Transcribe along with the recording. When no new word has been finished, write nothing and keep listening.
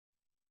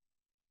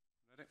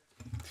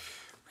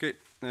Okay,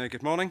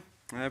 good morning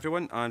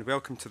everyone, and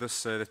welcome to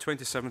this the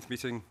 27th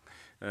meeting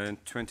in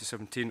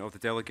 2017 of the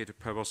Delegated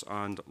Powers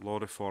and Law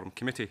Reform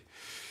Committee.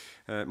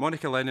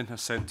 Monica Lennon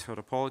has sent her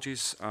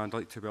apologies, and I'd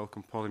like to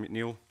welcome Polly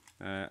McNeill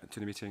to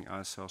the meeting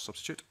as her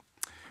substitute.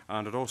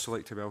 And I'd also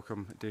like to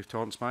welcome Dave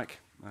Torrance back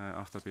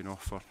after being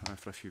off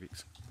for a few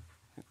weeks.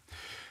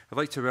 I'd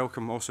like to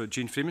welcome also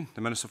Jeane Freeman,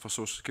 the Minister for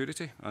Social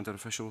Security, and her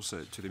officials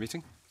to the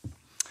meeting.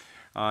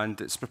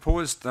 And it's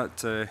proposed that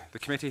the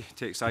committee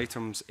takes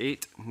items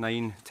 8,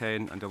 9,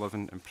 10 and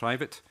 11 in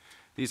private.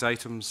 These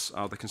items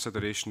are the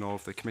consideration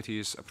of the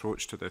committee's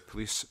approach to the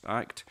Police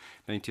Act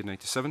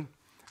 1997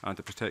 and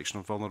the Protection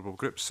of Vulnerable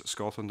Groups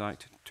Scotland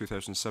Act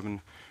 2007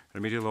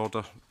 Remedial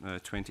Order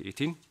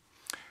 2018,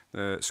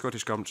 the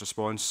Scottish Government's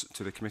response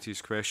to the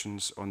committee's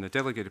questions on the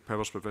delegated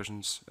powers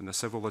provisions in the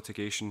Civil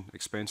Litigation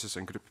Expenses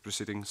and Group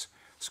Proceedings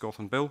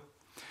Scotland Bill,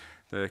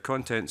 the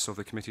contents of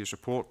the committee's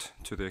report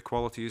to the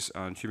Equalities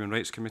and Human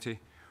Rights Committee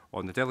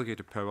on the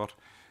delegated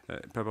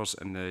powers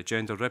in the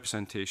Gender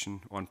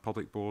Representation on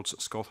Public Boards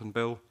Scotland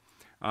Bill,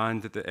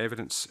 and the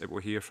evidence it will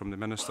hear from the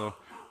Minister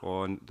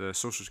on the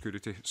Social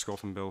Security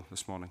Scotland Bill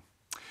this morning.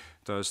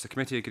 Does the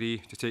committee agree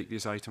to take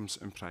these items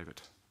in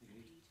private?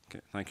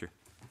 Okay, thank you.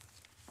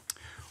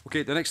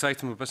 Okay, the next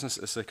item of business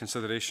is the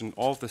consideration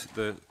of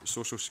the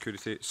Social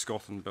Security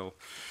Scotland Bill.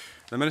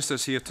 The Minister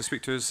is here to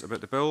speak to us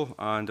about the bill,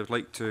 and I would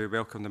like to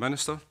welcome the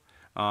Minister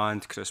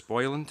and Chris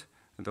Boyland,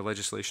 the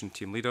legislation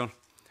team leader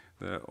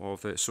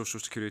of the Social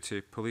Security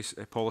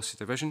Policy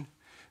Division,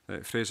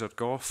 Fraser,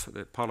 Gough,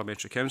 the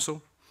Parliamentary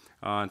Counsel,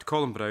 and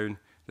Colin Brown,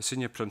 the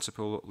Senior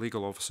Principal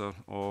Legal Officer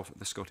of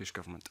the Scottish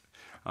Government.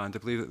 And I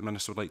believe that the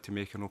Minister would like to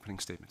make an opening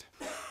statement.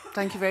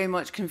 Thank you very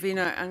much,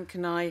 Convener, and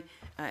can I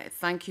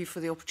thank you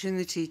for the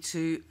opportunity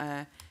to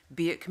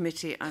be at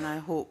committee, and I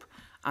hope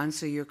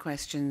answer your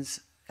questions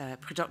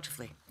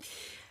productively.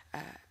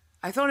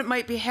 I thought it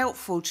might be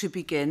helpful to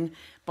begin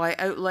by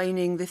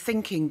outlining the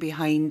thinking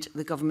behind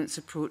the Government's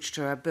approach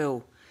to our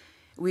bill.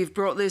 We've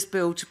brought this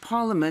bill to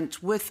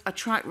Parliament with a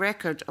track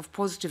record of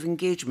positive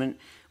engagement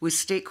with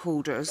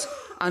stakeholders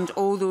and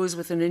all those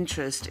with an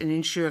interest in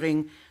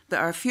ensuring that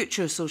our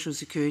future social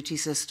security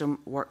system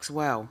works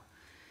well.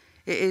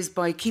 It is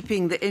by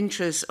keeping the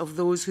interests of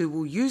those who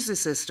will use the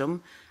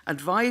system,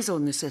 advise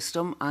on the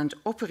system and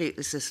operate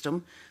the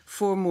system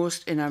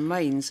foremost in our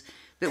minds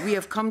that we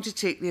have come to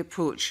take the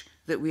approach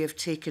that we have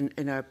taken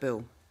in our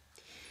bill.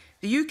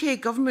 The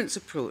UK Government's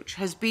approach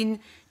has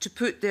been to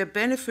put their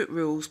benefit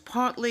rules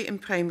partly in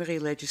primary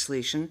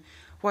legislation,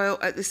 while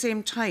at the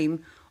same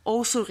time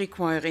also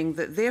requiring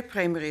that their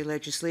primary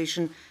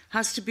legislation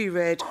has to be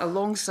read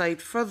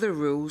alongside further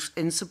rules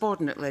in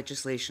subordinate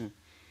legislation.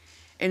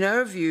 In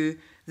our view,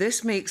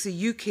 this makes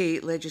the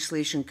UK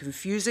legislation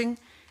confusing,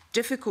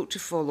 difficult to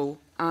follow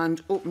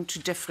and open to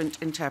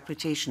different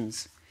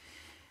interpretations.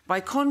 By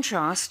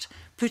contrast,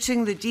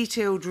 putting the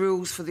detailed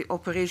rules for the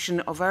operation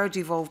of our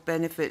devolved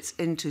benefits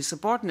into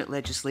subordinate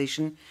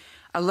legislation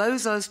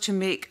allows us to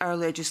make our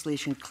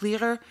legislation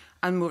clearer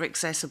and more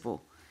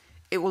accessible.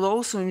 It will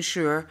also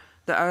ensure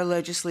that our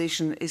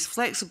legislation is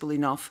flexible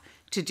enough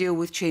to deal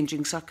with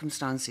changing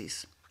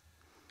circumstances.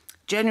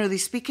 Generally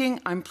speaking,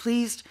 I'm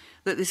pleased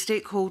that the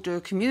stakeholder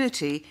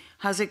community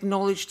has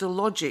acknowledged the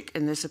logic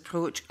in this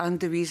approach and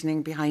the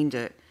reasoning behind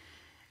it.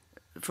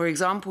 For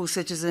example,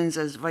 Citizens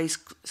Advice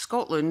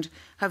Scotland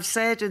have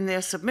said in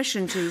their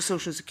submission to the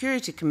Social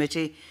Security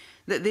Committee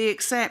that they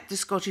accept the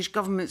Scottish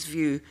Government's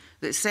view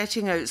that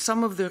setting out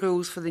some of the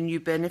rules for the new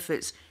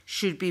benefits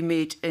should be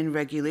made in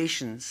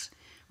regulations.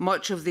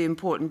 Much of the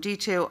important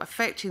detail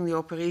affecting the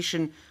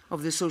operation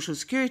of the social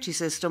security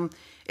system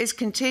is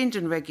contained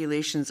in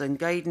regulations and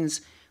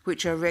guidance,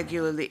 which are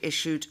regularly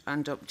issued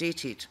and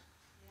updated.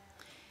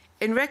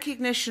 In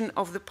recognition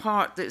of the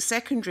part that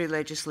secondary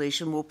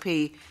legislation will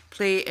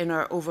play in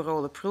our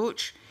overall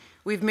approach,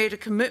 we've made a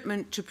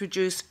commitment to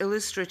produce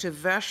illustrative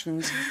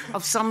versions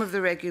of some of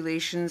the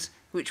regulations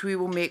which we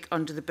will make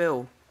under the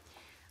bill.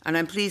 And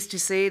I'm pleased to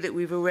say that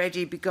we've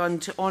already begun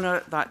to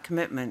honour that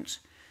commitment.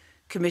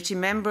 Committee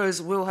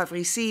members will have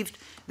received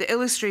the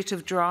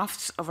illustrative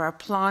drafts of our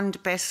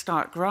planned Best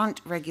Start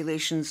grant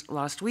regulations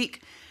last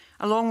week,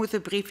 along with a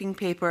briefing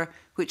paper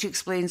which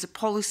explains the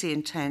policy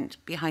intent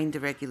behind the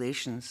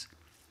regulations.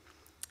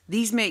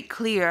 These make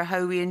clear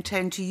how we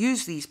intend to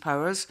use these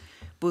powers,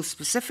 both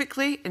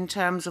specifically in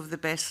terms of the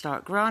Best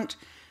Start grant,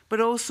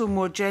 but also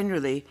more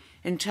generally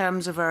in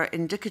terms of our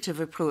indicative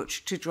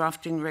approach to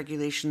drafting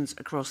regulations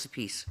across the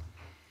piece.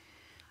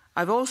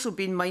 I've also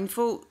been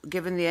mindful,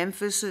 given the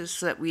emphasis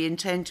that we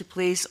intend to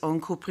place on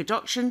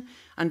co-production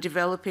and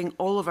developing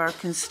all of our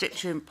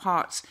constituent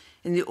parts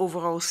in the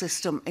overall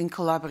system in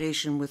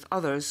collaboration with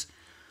others,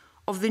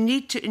 of the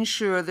need to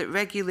ensure that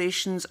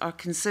regulations are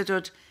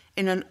considered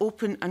in an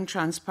open and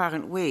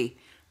transparent way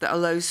that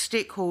allows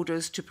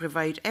stakeholders to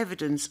provide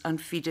evidence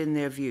and feed in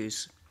their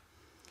views.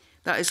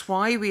 That is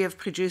why we have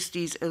produced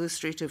these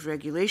illustrative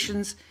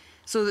regulations,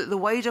 so that the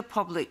wider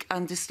public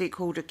and the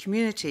stakeholder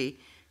community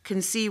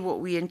can see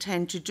what we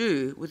intend to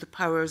do with the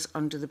powers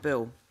under the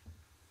bill.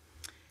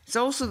 It's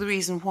also the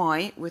reason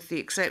why, with the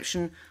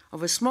exception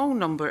of a small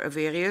number of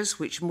areas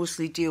which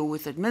mostly deal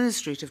with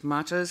administrative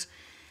matters,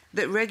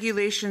 that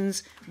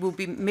regulations will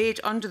be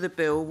made under the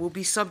bill will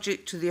be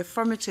subject to the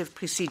affirmative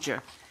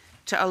procedure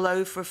to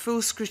allow for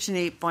full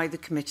scrutiny by the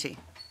committee.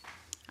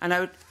 And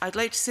I'd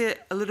like to say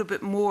a little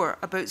bit more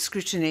about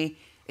scrutiny,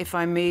 if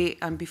I may,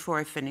 and before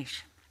I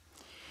finish.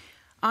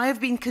 I have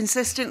been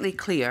consistently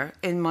clear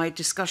in my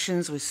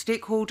discussions with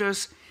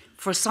stakeholders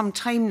for some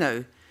time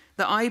now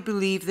that I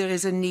believe there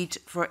is a need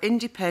for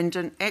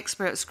independent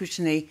expert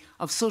scrutiny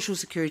of social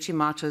security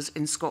matters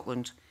in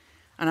Scotland.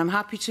 And I'm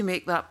happy to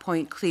make that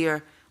point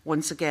clear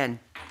once again.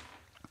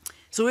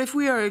 So if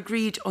we are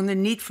agreed on the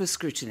need for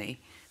scrutiny,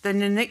 then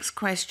the next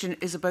question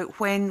is about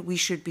when we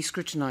should be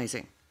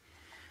scrutinising.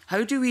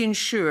 How do we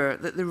ensure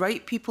that the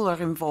right people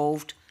are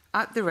involved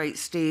at the right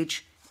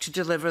stage to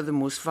deliver the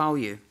most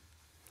value?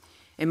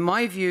 In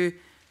my view,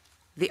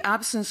 the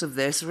absence of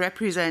this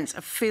represents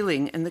a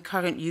failing in the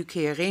current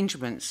UK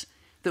arrangements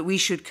that we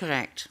should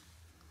correct.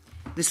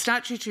 The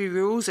statutory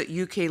rules at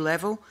UK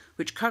level,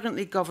 which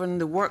currently govern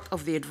the work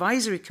of the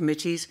advisory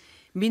committees,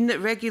 mean that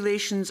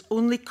regulations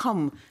only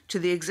come to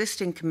the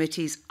existing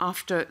committees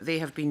after they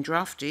have been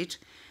drafted,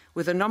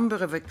 with a number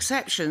of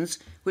exceptions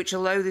which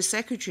allow the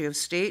Secretary of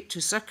State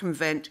to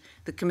circumvent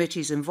the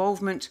committee's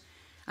involvement,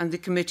 and the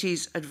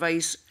committee's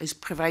advice is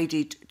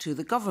provided to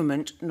the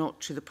government, not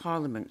to the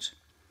Parliament.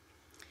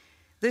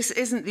 This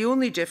isn't the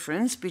only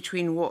difference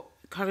between what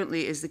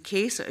currently is the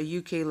case at a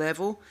UK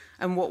level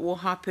and what will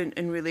happen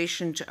in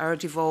relation to our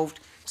devolved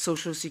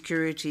social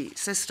security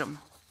system.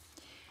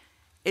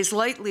 It's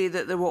likely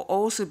that there will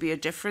also be a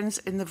difference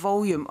in the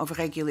volume of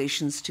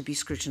regulations to be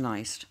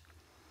scrutinised.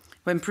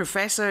 When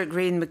Professor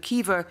Graeme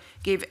McKeever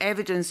gave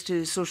evidence to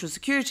the Social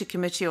Security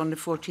Committee on the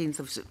 14th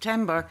of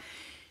September,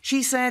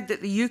 she said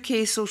that the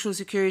UK Social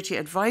Security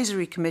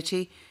Advisory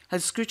Committee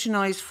had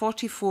scrutinised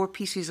 44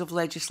 pieces of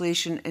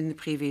legislation in the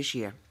previous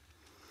year.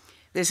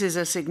 This is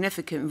a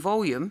significant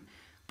volume,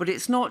 but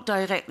it's not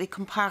directly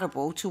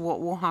comparable to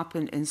what will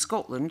happen in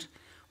Scotland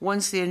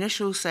once the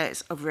initial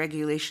sets of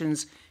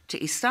regulations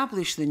to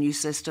establish the new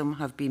system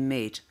have been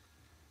made.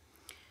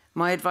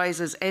 My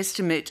advisor's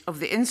estimate of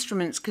the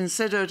instruments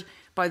considered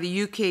by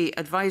the UK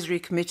Advisory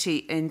Committee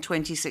in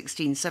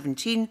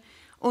 2016-17,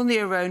 only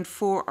around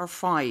 4 or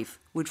 5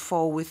 would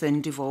fall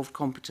within devolved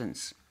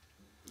competence.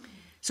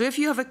 So if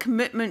you have a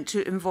commitment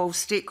to involve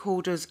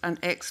stakeholders and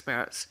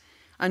experts,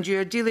 and you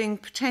are dealing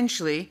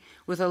potentially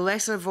with a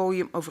lesser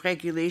volume of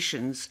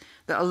regulations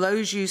that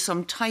allows you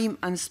some time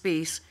and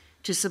space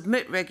to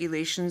submit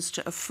regulations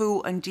to a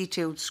full and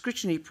detailed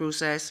scrutiny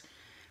process,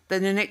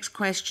 then the next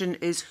question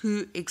is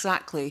who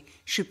exactly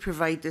should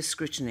provide this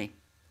scrutiny.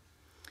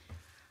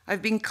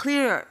 I've been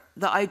clear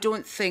that I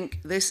don't think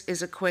this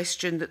is a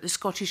question that the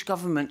Scottish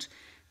Government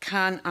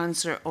can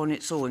answer on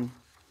its own.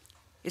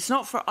 It's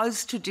not for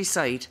us to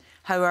decide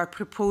how our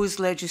proposed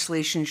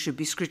legislation should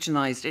be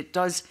scrutinised. It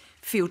does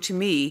feel to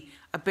me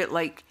a bit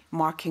like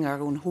marking our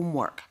own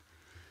homework.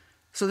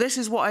 So this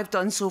is what I've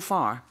done so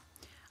far.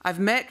 I've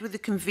met with the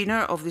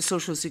convener of the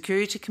Social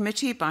Security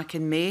Committee back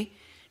in May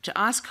to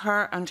ask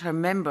her and her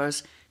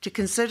members to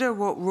consider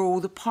what role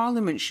the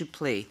Parliament should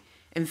play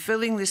in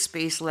filling the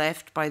space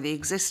left by the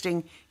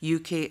existing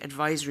UK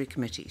advisory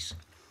committees.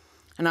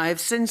 And I have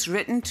since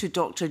written to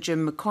Dr.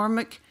 Jim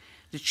McCormick,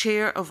 the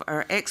chair of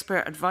our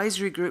expert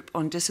advisory group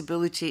on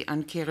disability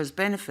and carers'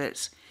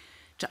 benefits,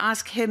 to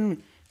ask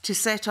him to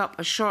set up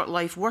a short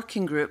life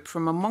working group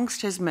from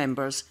amongst his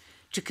members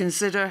to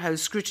consider how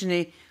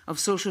scrutiny of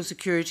social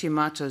security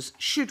matters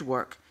should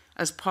work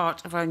as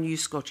part of our new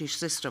Scottish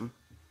system.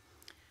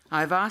 I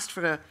have asked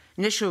for an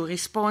initial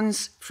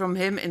response from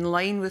him in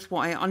line with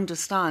what I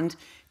understand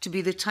to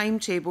be the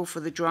timetable for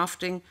the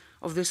drafting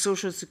of the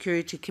Social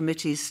Security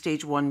Committee's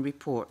Stage 1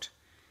 report.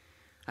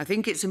 I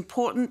think it's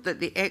important that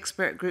the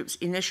expert group's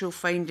initial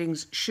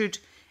findings should,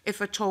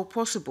 if at all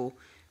possible,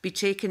 be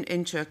taken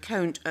into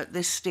account at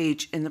this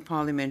stage in the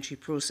parliamentary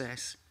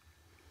process.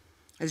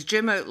 As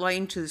Jim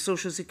outlined to the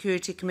Social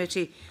Security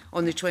Committee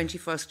on the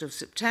 21st of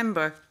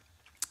September,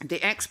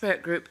 the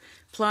expert group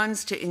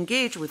plans to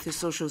engage with the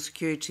Social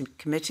Security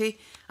Committee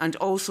and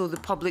also the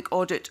Public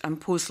Audit and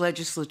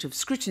Post-Legislative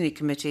Scrutiny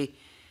Committee,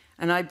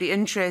 and I'd be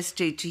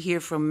interested to hear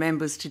from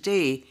members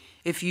today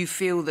if you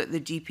feel that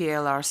the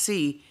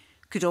DPLRC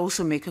could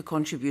also make a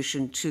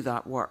contribution to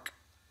that work.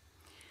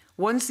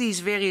 Once these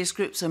various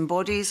groups and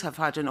bodies have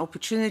had an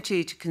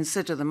opportunity to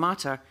consider the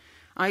matter,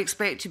 I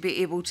expect to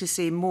be able to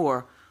say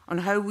more on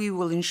how we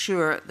will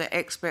ensure that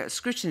expert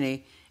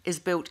scrutiny is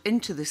built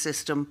into the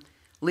system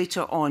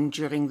later on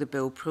during the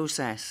bill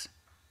process.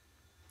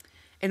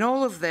 In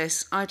all of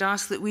this, I'd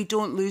ask that we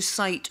don't lose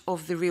sight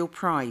of the real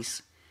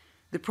prize.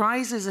 The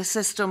prize is a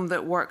system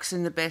that works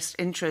in the best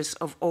interests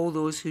of all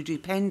those who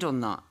depend on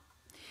that.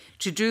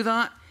 To do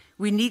that,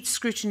 we need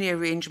scrutiny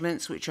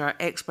arrangements which are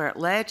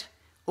expert-led,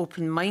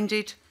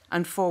 open-minded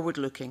and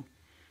forward-looking,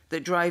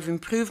 that drive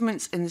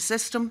improvements in the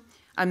system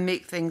and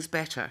make things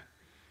better.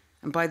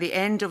 And by the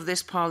end of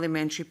this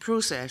parliamentary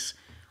process,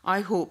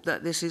 I hope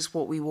that this is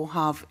what we will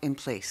have in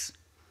place.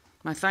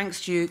 My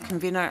thanks to you,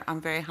 Convener.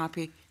 I'm very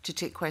happy to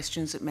take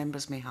questions that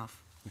members may have.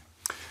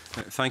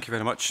 Thank you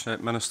very much,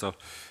 Minister,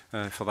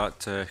 for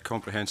that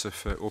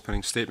comprehensive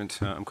opening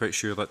statement. I'm quite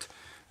sure that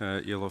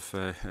you'll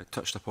have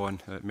touched upon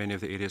many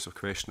of the areas of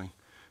questioning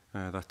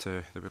that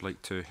they would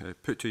like to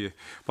put to you.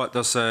 But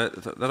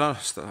there are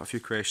a few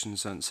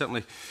questions, and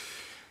certainly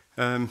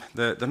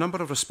the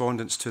number of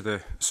respondents to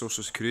the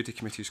Social Security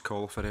Committee's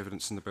call for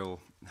evidence in the bill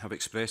have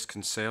expressed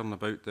concern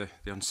about the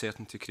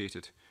uncertainty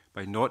created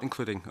by not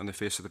including on the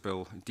face of the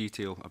bill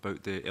detail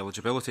about the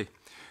eligibility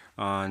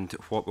and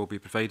what will be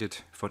provided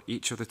for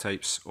each of the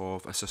types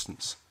of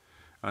assistance.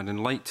 And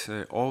in light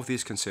of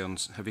these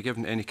concerns, have you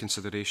given any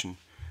consideration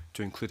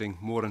to including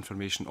more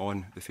information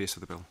on the face of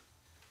the bill?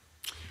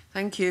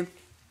 Thank you.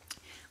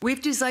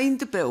 We've designed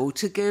the bill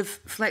to give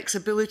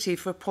flexibility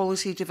for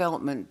policy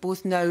development,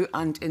 both now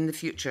and in the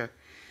future.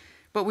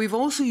 But we've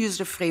also used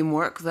a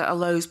framework that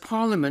allows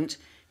Parliament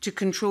to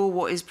control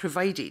what is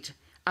provided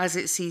as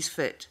it sees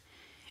fit.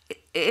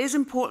 It is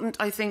important,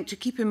 I think, to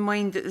keep in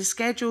mind that the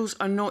schedules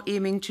are not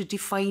aiming to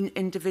define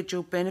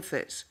individual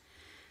benefits.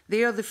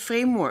 They are the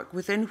framework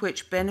within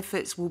which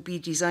benefits will be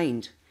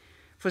designed.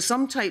 For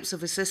some types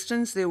of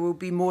assistance, there will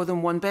be more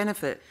than one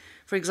benefit.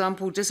 For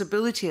example,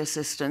 disability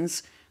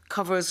assistance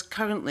covers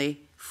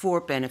currently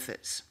 4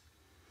 benefits.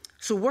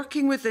 So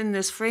working within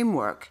this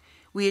framework,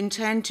 we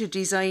intend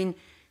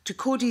to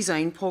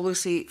co-design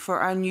policy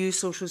for our new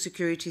social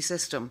security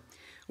system,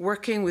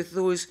 working with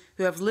those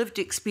who have lived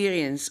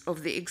experience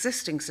of the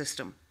existing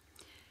system.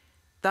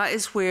 That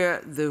is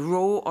where the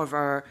role of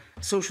our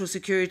social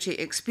security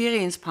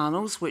experience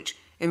panels, which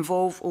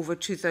involve over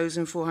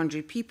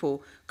 2,400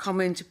 people,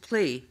 come into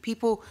play.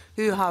 People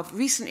who have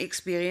recent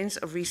experience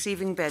of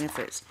receiving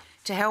benefits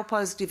to help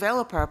us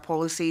develop our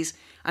policies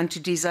and to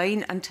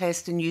design and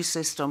test a new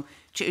system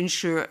to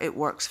ensure it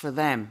works for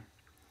them.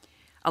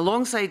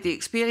 Alongside the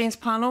experience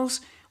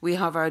panels, we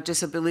have our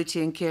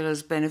Disability and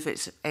Carers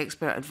Benefits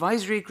Expert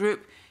Advisory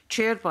Group,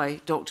 chaired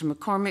by Dr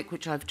McCormick,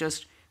 which I've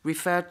just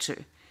referred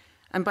to.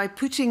 And by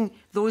putting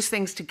those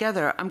things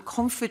together, I'm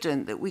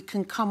confident that we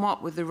can come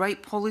up with the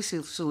right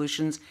policy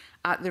solutions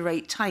at the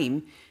right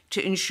time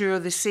to ensure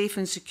the safe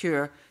and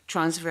secure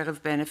transfer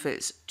of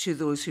benefits to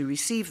those who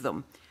receive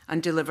them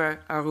and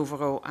deliver our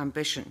overall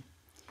ambition.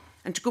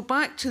 And to go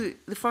back to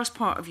the first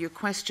part of your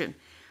question,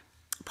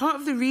 part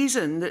of the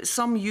reason that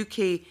some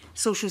UK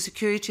social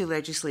security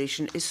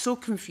legislation is so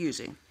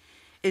confusing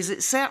is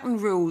that certain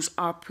rules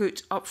are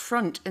put up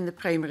front in the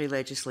primary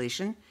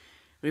legislation,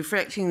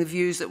 reflecting the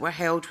views that were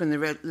held when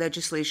the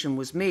legislation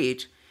was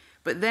made.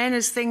 But then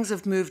as things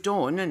have moved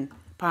on and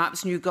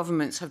perhaps new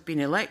governments have been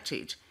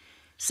elected,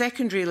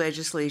 secondary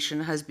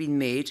legislation has been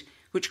made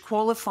which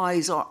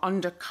qualifies or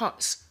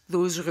undercuts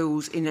those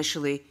rules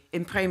initially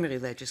in primary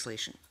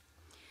legislation.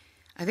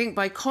 I think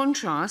by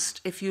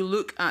contrast, if you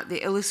look at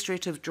the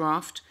illustrative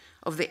draft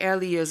of the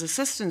Early Years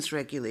Assistance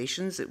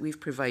Regulations that we've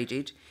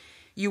provided,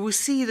 you will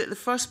see that the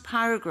first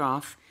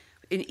paragraph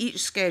in each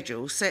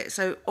schedule sets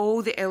out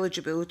all the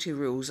eligibility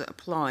rules that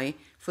apply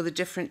for the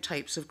different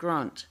types of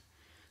grant.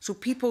 So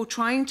people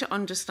trying to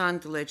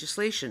understand the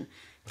legislation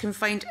can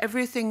find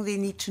everything they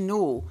need to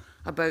know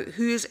about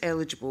who is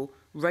eligible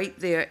right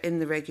there in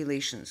the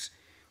regulations,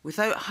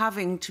 without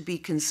having to be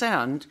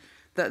concerned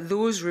that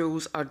those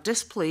rules are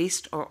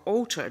displaced or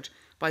altered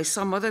by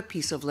some other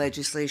piece of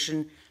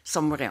legislation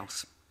somewhere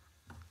else.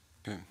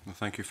 Okay, well,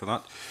 thank you for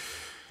that.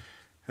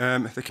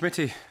 The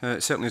committee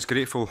certainly is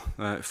grateful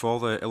for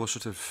the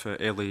illustrative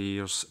early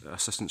years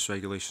assistance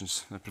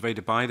regulations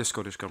provided by the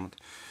Scottish Government.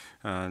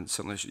 And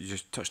certainly you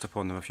just touched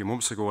upon them a few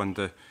moments ago,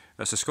 and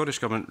as the Scottish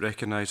Government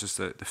recognises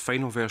that the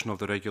final version of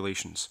the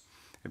regulations,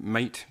 it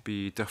might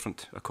be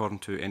different according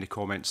to any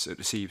comments it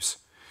receives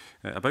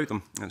about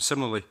them. And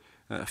similarly,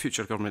 a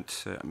future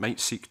government might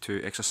seek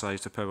to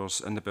exercise the powers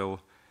in the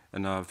bill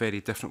in a very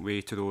different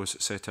way to those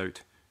set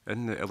out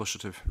in the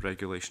illustrative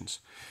regulations.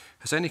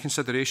 Has any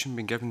consideration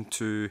been given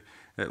to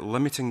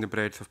limiting the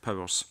breadth of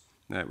powers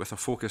with a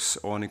focus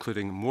on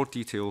including more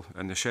detail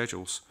in the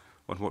schedules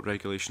on what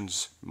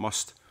regulations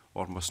must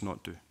or must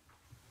not do?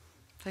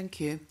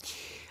 Thank you.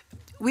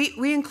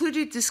 We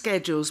included the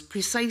schedules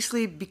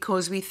precisely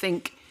because we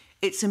think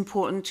it's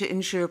important to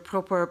ensure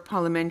proper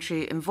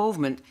parliamentary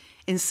involvement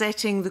in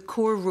setting the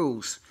core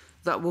rules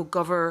that will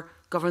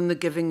govern the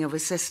giving of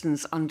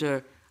assistance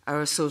under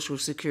our social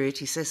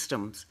security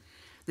systems.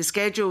 The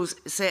schedules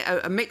set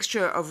out a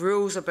mixture of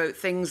rules about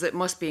things that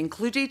must be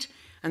included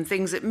and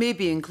things that may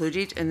be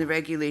included in the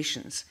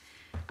regulations.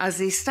 As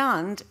they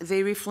stand,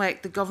 they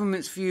reflect the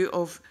government's view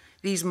of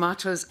these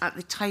matters at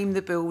the time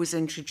the bill was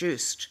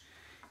introduced.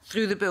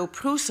 Through the bill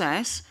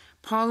process,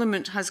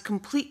 Parliament has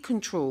complete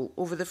control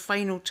over the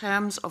final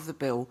terms of the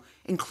bill,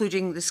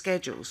 including the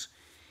schedules.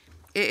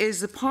 It is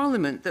the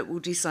Parliament that will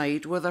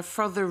decide whether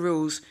further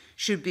rules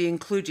should be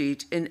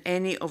included in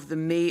any of the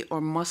may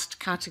or must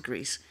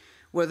categories,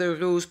 whether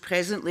rules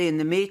presently in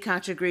the may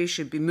category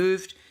should be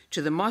moved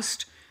to the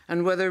must,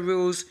 and whether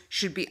rules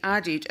should be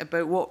added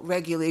about what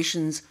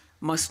regulations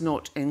must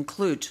not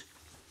include.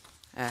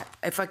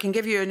 If I can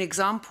give you an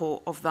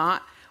example of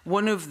that,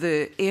 one of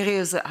the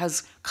areas that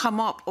has come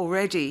up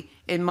already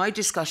in my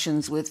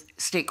discussions with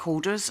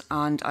stakeholders,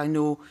 and I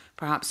know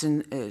perhaps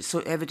in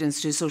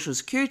evidence to the Social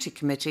Security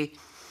Committee,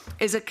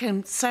 is a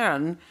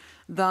concern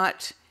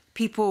that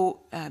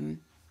people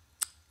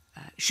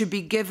should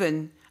be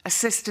given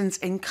assistance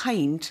in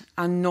kind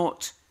and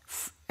not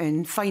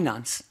in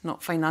finance,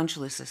 not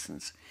financial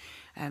assistance.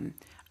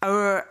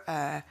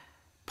 Our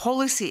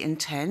policy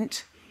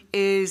intent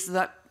is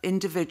that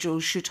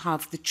individuals should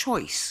have the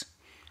choice.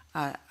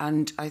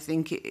 And I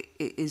think it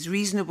is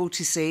reasonable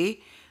to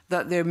say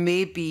that there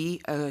may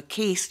be a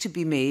case to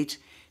be made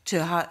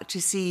to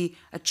see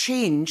a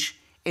change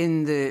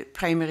in the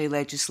primary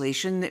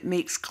legislation that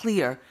makes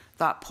clear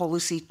that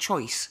policy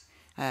choice,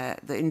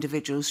 that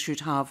individuals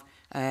should have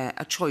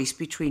a choice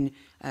between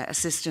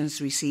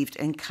assistance received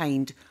in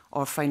kind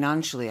or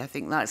financially. I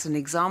think that's an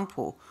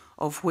example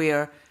of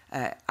where,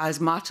 as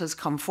matters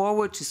come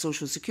forward to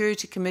Social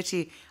Security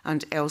Committee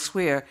and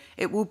elsewhere,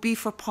 it will be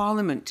for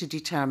Parliament to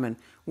determine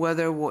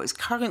whether what is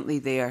currently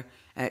there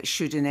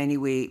should in any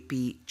way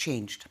be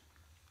changed.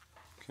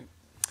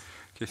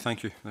 Okay,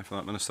 thank you for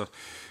that, Minister.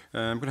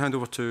 I'm going to hand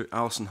over to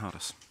Alison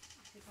Harris.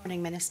 Good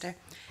morning, Minister.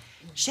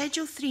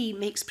 Schedule 3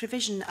 makes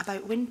provision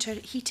about winter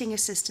heating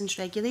assistance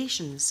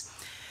regulations.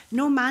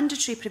 No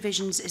mandatory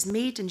provisions is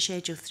made in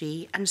Schedule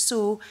 3, and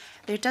so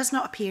there does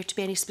not appear to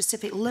be any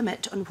specific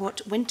limit on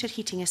what winter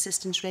heating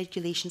assistance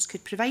regulations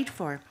could provide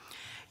for.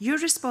 Your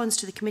response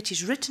to the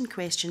committee's written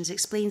questions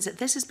explains that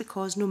this is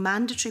because no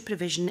mandatory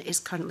provision is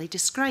currently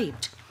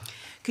described.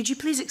 Could you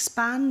please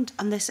expand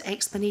on this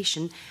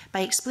explanation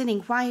by explaining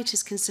why it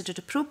is considered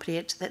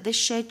appropriate that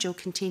this schedule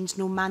contains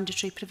no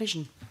mandatory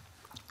provision?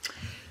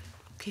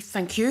 Okay,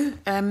 thank you.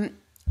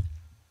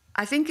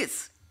 I think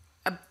it's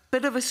a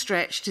bit of a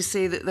stretch to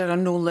say that there are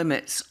no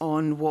limits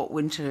on what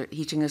winter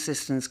heating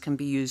assistance can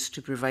be used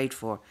to provide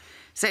for.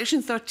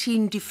 Section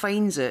 13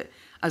 defines it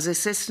as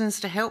assistance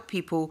to help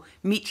people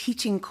meet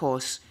heating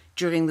costs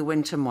during the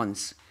winter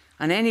months,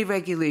 and any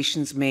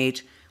regulations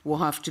made will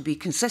have to be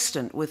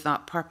consistent with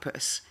that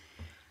purpose.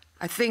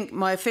 I think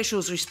my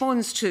official's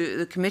response to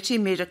the committee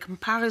made a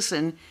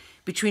comparison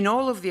between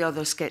all of the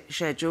other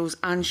schedules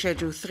and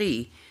Schedule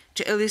 3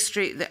 to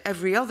illustrate that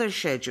every other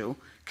schedule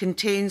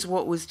contains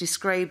what was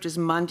described as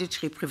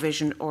mandatory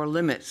provision or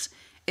limits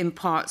in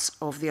parts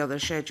of the other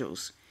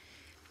schedules.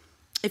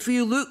 If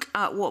you look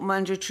at what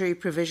mandatory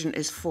provision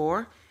is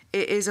for,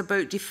 it is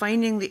about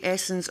defining the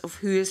essence of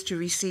who is to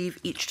receive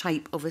each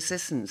type of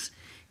assistance.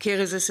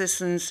 Carers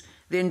assistance,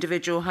 the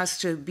individual has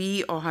to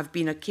be or have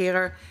been a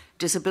carer.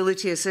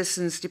 Disability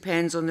assistance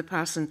depends on the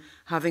person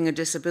having a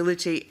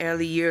disability.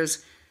 Early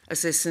years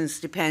assistance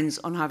depends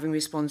on having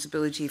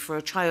responsibility for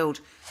a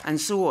child,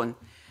 and so on.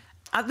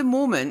 At the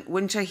moment,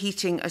 winter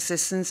heating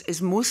assistance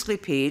is mostly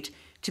paid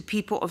to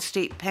people of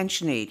state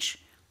pension age,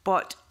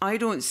 but I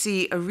don't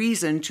see a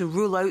reason to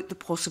rule out the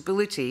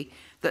possibility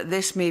that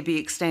this may be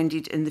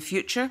extended in the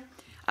future,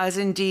 as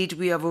indeed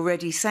we have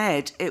already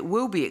said it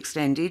will be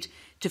extended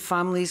to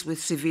families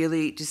with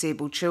severely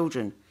disabled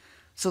children.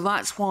 So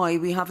that's why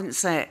we haven't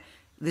set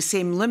the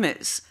same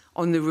limits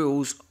on the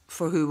rules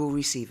for who will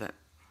receive it.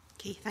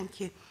 Okay, thank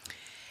you.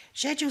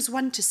 Schedules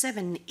 1 to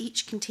 7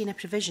 each contain a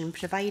provision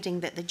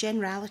providing that the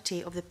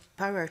generality of the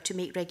power to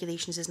make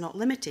regulations is not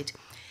limited.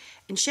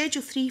 In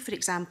Schedule 3, for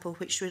example,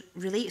 which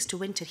relates to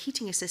winter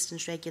heating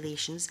assistance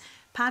regulations,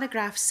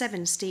 paragraph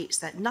 7 states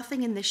that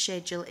nothing in this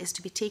schedule is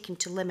to be taken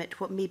to limit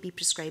what may be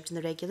prescribed in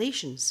the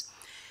regulations.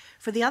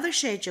 For the other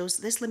schedules,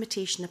 this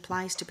limitation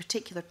applies to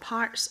particular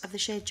parts of the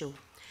schedule.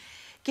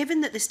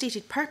 Given that the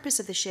stated purpose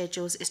of the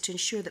schedules is to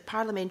ensure that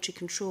parliamentary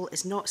control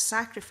is not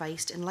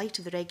sacrificed in light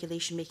of the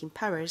regulation-making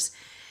powers,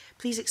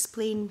 please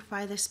explain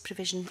why this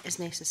provision is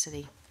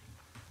necessary.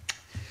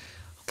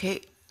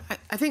 Okay,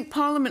 I think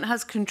Parliament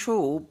has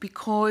control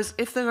because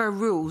if there are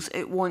rules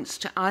it wants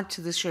to add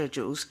to the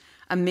schedules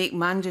and make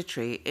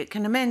mandatory, it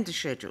can amend the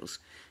schedules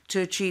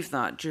to achieve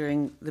that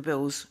during the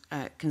bill's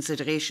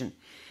consideration.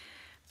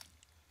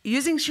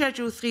 Using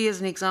Schedule 3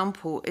 as an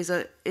example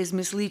is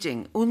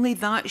misleading. Only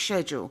that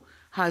schedule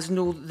has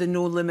the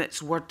no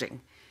limits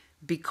wording,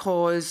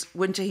 because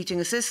winter heating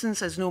assistance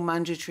has no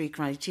mandatory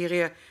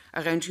criteria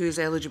around who is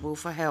eligible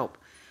for help.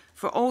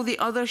 For all the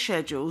other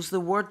schedules,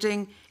 the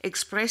wording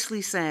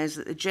expressly says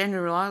that the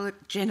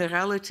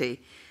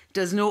generality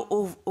does not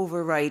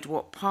override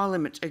what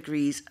Parliament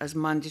agrees as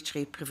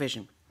mandatory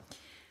provision.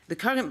 The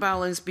current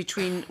balance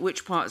between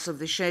which parts of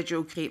the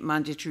schedule create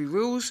mandatory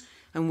rules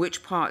and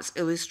which parts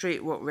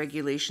illustrate what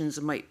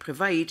regulations might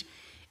provide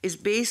is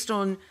based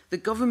on the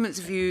government's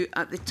view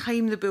at the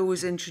time the bill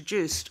was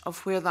introduced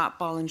of where that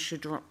balance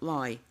should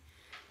lie.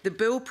 The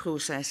bill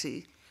process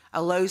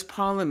allows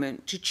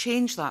Parliament to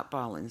change that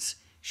balance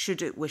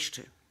should it wish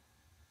to.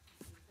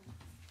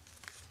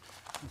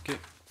 Okay,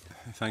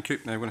 thank you.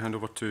 Now I'm going to hand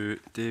over to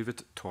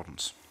David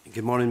Torrance.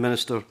 Good morning,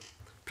 Minister.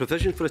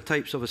 Provision for the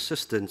types of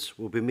assistance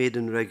will be made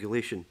in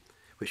regulation,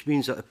 which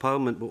means that the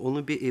Parliament will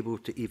only be able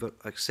to either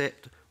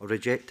accept or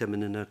reject them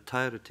in their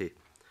entirety.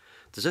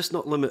 Does this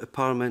not limit the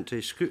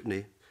parliamentary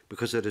scrutiny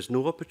because there is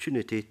no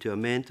opportunity to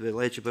amend the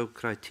eligible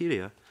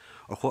criteria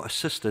or what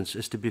assistance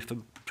is to be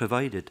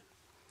provided.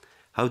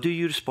 How do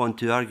you respond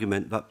to the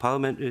argument that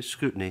parliamentary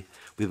scrutiny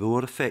would be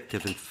more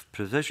effective if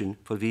provision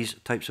for these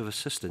types of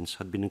assistance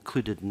had been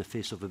included in the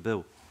face of the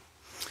bill?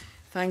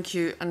 Thank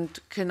you. And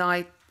can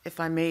I, if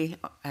I may,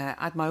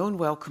 add my own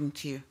welcome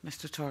to you,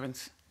 Mr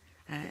Torrance.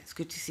 It's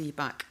good to see you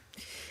back.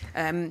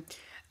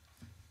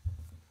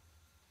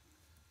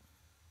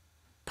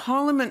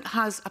 Parliament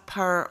has a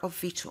power of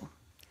veto,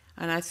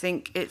 and I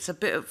think it's a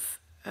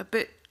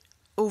bit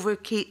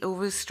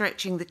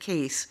overstretching the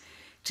case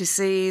to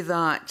say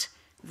that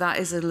that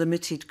is a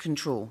limited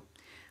control.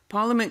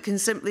 Parliament can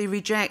simply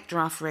reject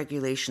draft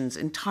regulations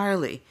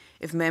entirely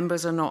if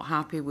members are not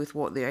happy with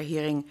what they are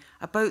hearing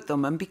about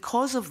them, and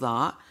because of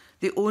that,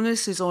 the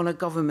onus is on a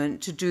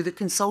government to do the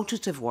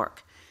consultative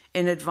work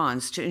in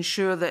advance to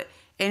ensure that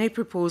any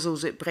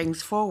proposals it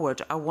brings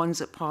forward are ones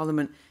that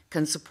Parliament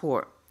can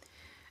support.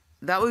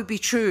 That would be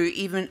true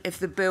even if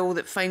the bill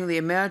that finally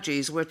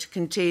emerges were to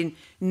contain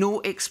no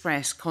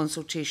express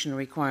consultation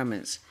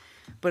requirements.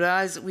 But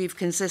as we've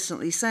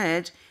consistently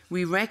said,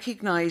 we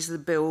recognise the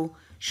bill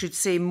should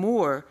say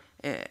more,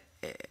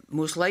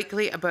 most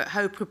likely, about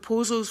how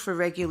proposals for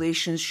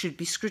regulations should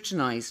be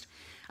scrutinised.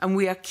 And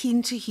we are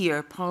keen to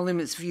hear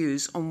Parliament's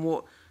views on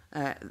what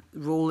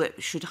role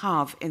it should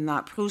have in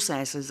that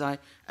process, as I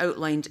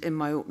outlined in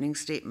my opening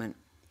statement.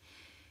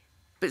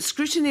 But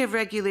scrutiny of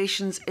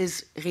regulations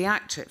is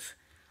reactive,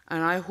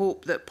 and I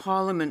hope that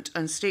Parliament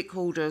and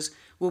stakeholders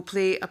will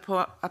play a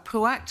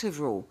proactive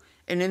role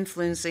in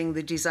influencing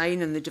the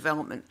design and the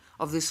development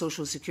of the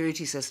social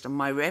security system.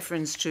 My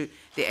reference to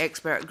the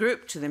expert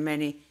group, to the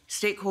many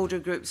stakeholder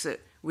groups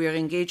that we are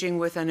engaging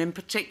with, and in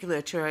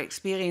particular to our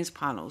experience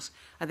panels,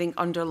 I think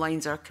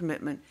underlines our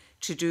commitment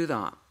to do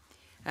that.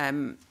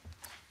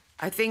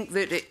 I think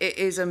that it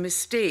is a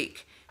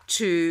mistake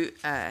to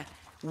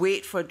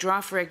wait for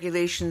draft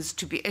regulations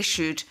to be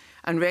issued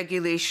and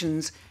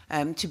regulations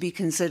to be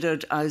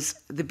considered as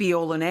the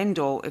be-all and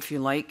end-all, if you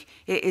like.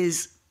 It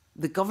is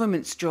the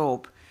government's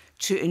job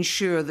to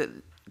ensure that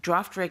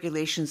draft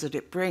regulations that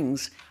it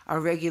brings are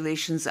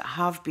regulations that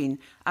have been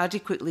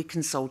adequately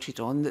consulted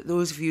on, that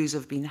those views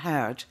have been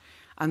heard,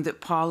 and that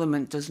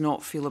Parliament does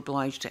not feel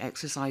obliged to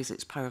exercise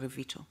its power of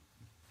veto.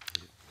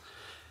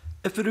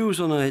 If the rules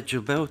on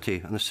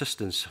eligibility and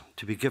assistance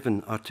to be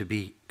given are to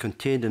be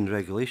contained in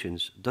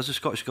regulations, does the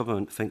Scottish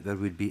Government think there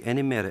would be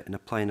any merit in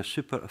applying a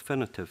super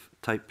affirmative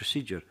type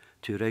procedure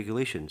to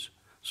regulations,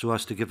 so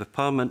as to give the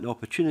Parliament the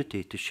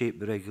opportunity to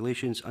shape the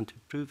regulations and to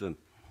improve them?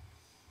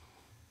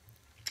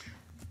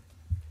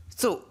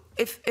 So,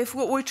 if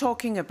what we're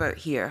talking about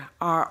here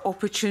are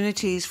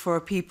opportunities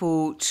for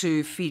people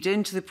to feed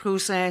into the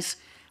process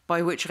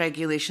by which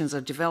regulations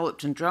are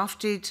developed and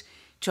drafted,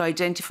 to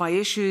identify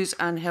issues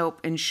and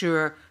help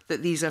ensure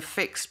that these are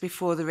fixed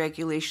before the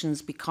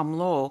regulations become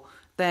law,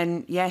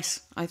 then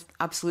yes, I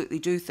absolutely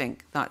do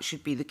think that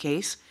should be the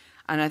case.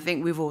 And I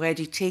think we've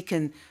already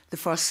taken the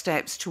first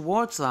steps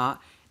towards that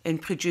in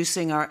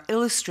producing our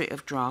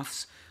illustrative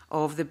drafts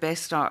of the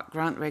Best Start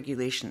grant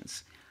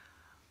regulations.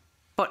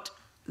 But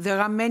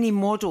there are many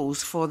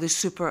models for the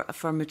super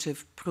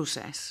affirmative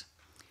process.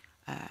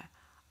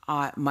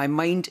 My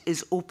mind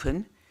is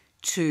open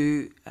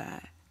to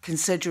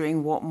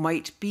considering what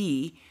might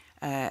be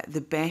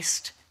the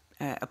best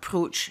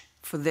approach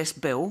for this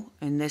bill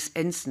in this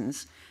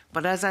instance.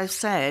 But as I've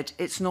said,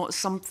 it's not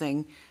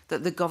something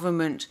that the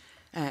government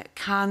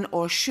can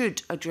or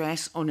should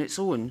address on its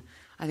own.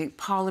 I think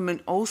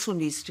Parliament also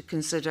needs to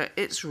consider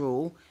its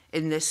role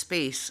in this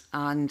space,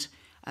 and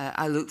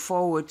I look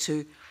forward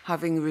to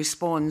having a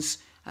response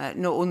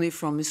not only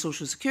from the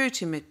Social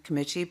Security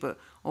Committee, but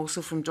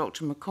also from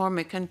Dr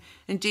McCormick, and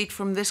indeed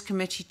from this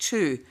committee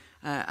too.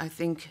 I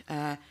think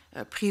a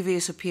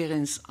previous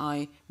appearance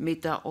I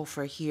made that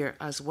offer here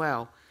as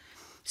well.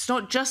 It's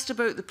not just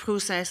about the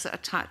process that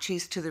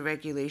attaches to the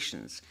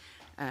regulations.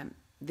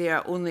 They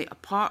are only a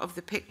part of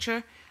the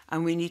picture,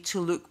 and we need to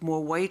look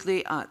more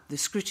widely at the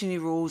scrutiny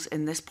roles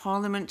in this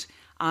Parliament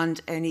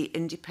and any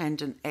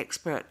independent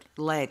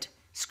expert-led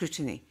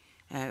scrutiny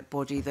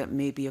body that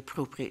may be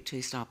appropriate to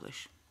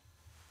establish.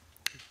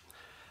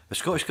 The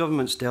Scottish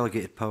Government's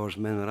Delegated Powers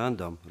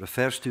Memorandum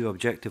refers to the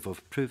objective of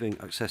improving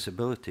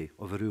accessibility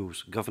of the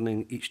rules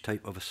governing each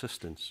type of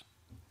assistance.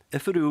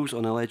 If the rules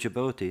on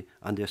eligibility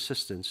and the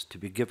assistance to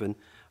be given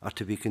are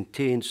to be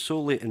contained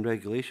solely in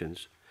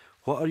regulations,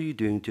 what are you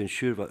doing to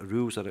ensure that the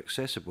rules are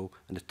accessible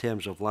in the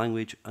terms of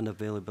language and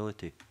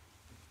availability?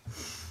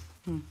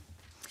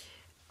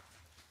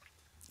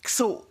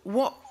 So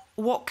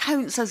what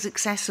counts as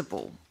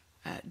accessible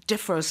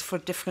differs for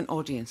different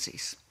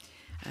audiences.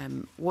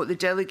 What the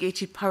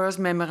Delegated Powers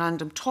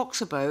Memorandum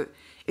talks about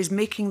is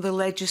making the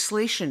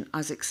legislation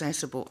as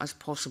accessible as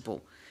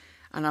possible.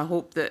 And I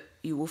hope that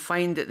you will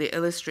find that the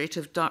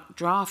illustrative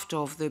draft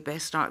of the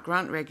Best Start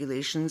grant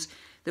regulations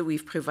that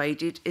we've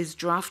provided is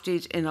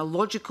drafted in a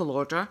logical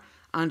order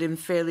and in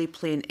fairly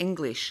plain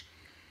English.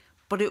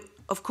 But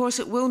of course,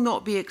 it will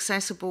not be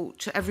accessible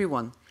to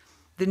everyone.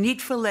 the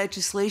need for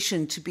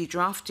legislation to be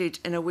drafted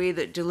in a way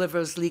that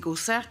delivers legal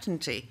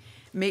certainty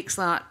makes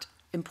that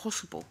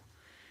impossible.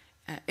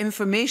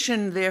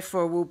 Information,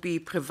 therefore, will be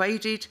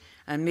provided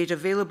and made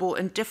available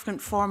in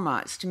different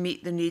formats to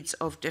meet the needs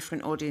of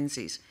different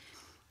audiences.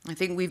 I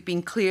think we've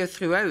been clear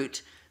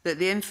throughout that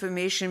the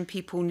information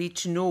people need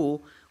to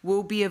know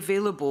will be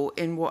available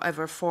in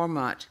whatever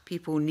format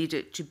people need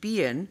it to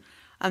be in,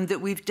 and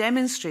that we've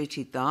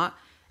demonstrated that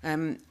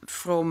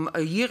from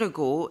a year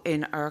ago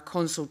in our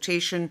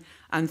consultation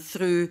and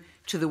through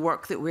to the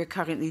work that we're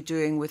currently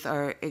doing with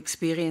our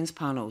experience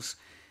panels.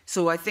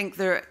 So I think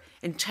there,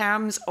 in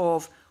terms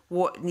of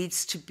what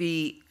needs to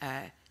be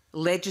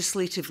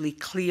legislatively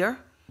clear,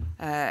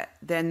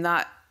 then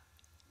that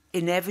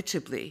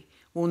inevitably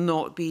will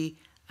not be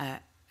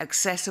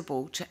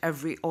accessible to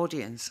every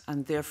audience,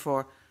 and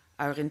therefore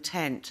our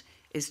intent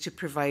is to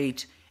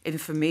provide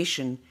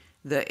information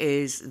that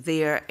is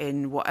there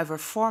in whatever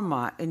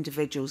format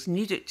individuals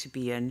need it to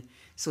be in,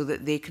 so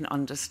that they can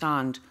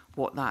understand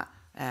what that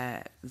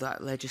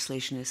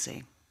legislation is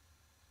saying.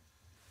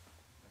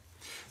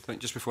 I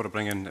think just before I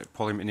bring in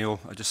Polly McNeill,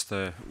 I just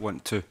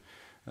want to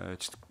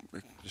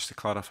just to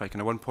clarify kind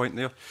of one point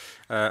there.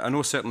 I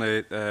know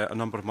certainly a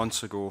number of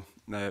months ago,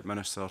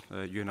 Minister,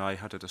 you and I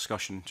had a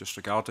discussion just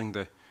regarding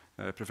the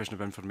provision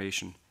of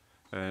information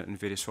in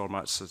various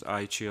formats, as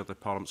I chair the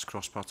Parliament's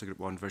cross-party group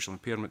on visual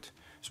impairment.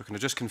 So can I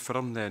just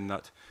confirm then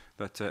that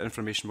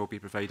information will be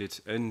provided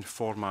in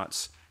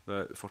formats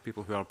that for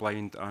people who are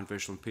blind and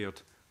visually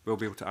impaired will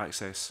be able to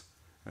access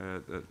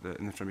the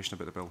information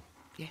about the bill?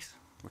 Yes.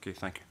 Okay,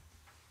 thank you.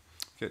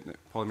 Okay,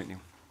 Polly McNeill.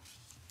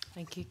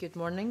 Thank you. Good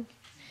morning.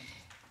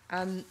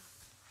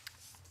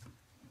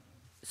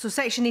 So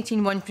Section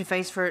 18.1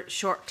 provides for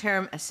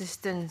short-term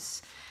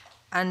assistance,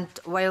 and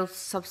while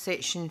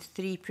subsection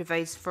 3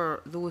 provides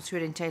for those who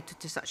are entitled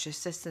to such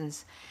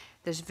assistance,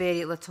 there's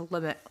very little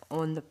limit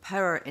on the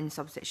power in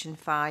subsection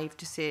 5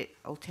 to set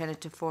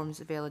alternative forms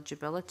of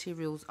eligibility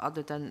rules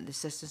other than that the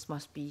assistance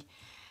must be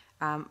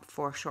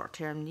for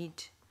short-term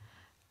need.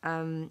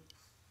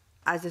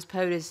 As this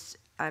power is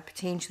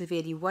potentially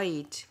very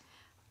wide,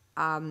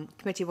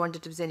 committee wondered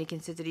if there was any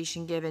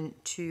consideration given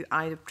to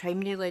either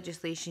primary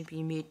legislation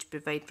being made to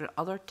provide for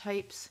other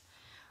types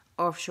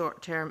of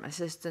short-term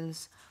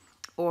assistance,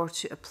 or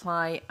to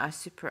apply a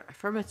super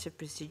affirmative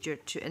procedure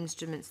to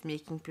instruments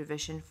making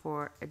provision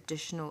for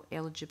additional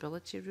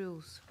eligibility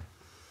rules.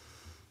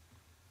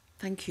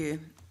 Thank you.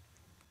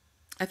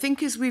 I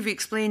think, as we've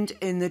explained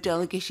in the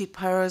Delegated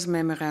Powers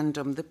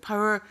Memorandum, the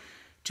power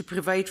to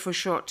provide for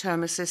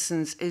short-term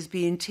assistance is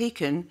being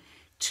taken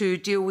to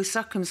deal with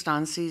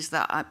circumstances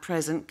that at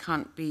present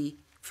can't be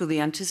fully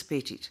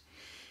anticipated.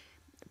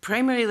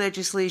 Primary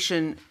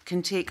legislation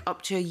can take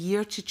up to a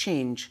year to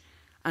change,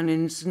 and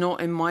is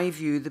not, in my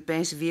view, the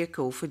best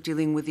vehicle for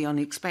dealing with the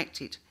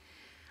unexpected.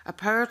 A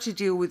power to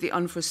deal with the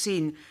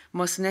unforeseen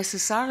must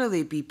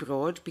necessarily be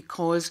broad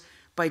because,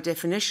 by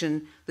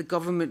definition, the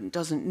government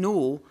doesn't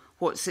know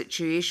what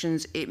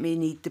situations it may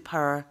need the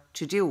power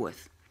to deal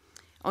with.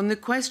 On the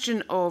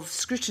question of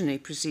scrutiny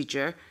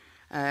procedure,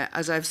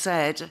 as I've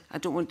said, I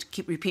don't want to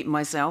keep repeating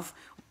myself,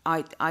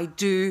 I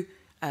do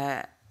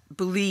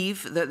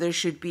believe that there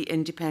should be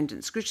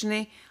independent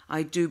scrutiny.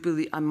 I do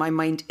believe, and my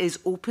mind is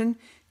open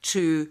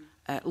to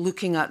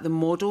looking at the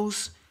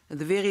models,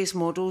 the various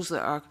models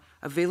that are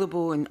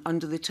available and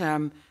under the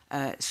term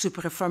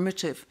super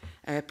affirmative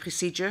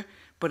procedure,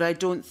 but I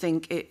don't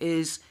think it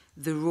is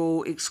the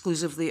role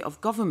exclusively of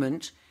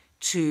government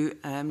to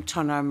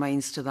turn our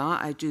minds to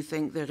that. I do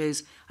think there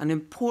is an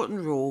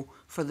important role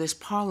for this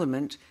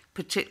Parliament,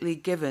 particularly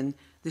given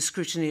the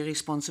scrutiny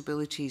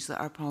responsibilities that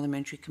our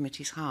parliamentary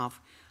committees have.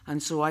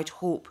 And so I'd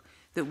hope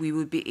that we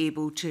would be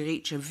able to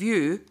reach a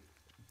view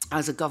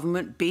as a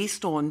government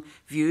based on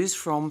views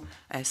from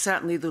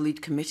certainly the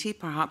lead committee,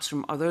 perhaps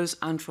from others,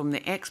 and from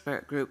the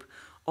expert group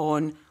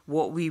on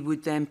what we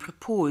would then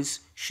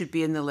propose should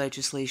be in the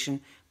legislation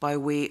by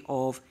way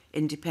of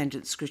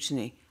independent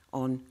scrutiny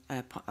on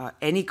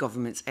any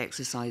government's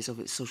exercise of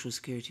its social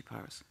security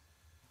powers.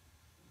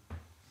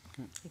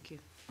 Okay. Thank you.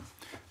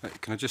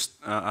 Can I just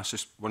ask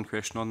just one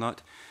question on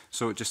that?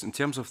 So just in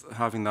terms of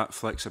having that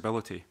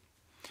flexibility,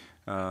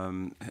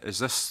 is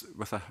this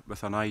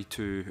with an eye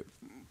to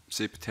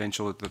say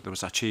potential that there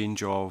was a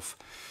change of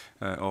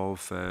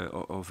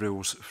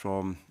rules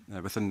from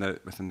within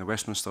the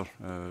Westminster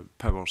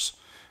powers,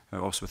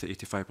 also with the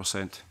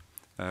 85%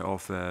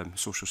 of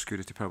social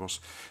security powers.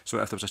 So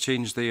if there was a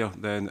change there,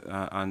 then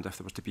and if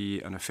there was to be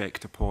an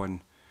effect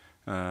upon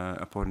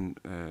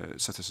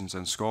citizens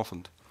in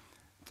Scotland,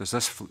 does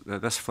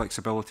this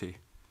flexibility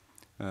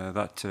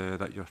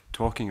that you're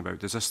talking about,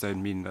 does this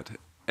then mean that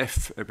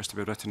if it was to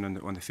be written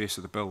on the face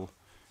of the bill,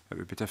 it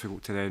would be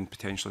difficult to then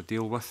potentially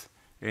deal with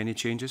any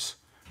changes,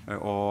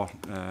 or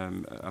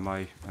am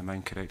I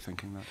incorrect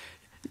thinking that?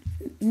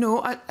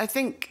 No, I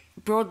think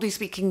broadly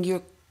speaking,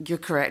 you're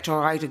correct,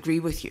 or I'd agree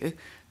with you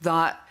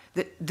that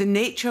the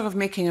nature of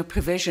making a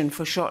provision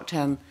for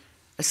short-term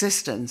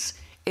assistance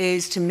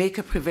is to make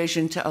a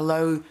provision to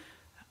allow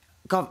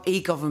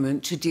a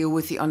government to deal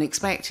with the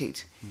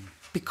unexpected.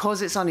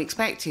 because it's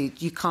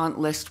unexpected, you can't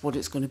list what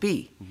it's going to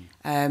be.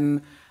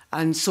 And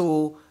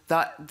so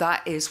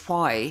that is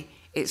why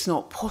it's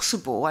not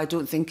possible. I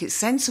don't think it's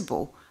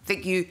sensible. I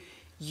think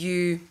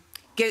you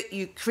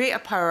create a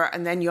power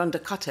and then you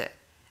undercut it.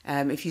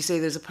 If you say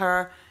there's a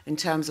power in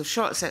terms of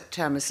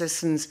short-term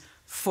assistance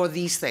for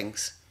these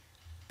things,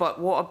 but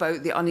what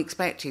about the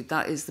unexpected?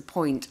 That is the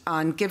point.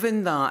 And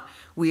given that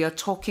we are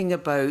talking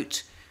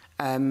about,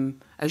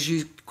 as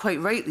you quite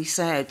rightly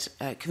said,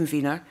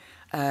 Convener,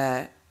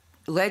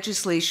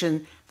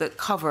 legislation that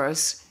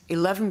covers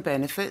 11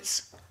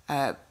 benefits,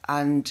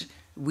 and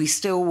we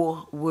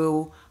still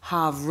will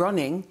have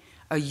running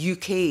a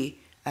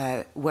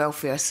UK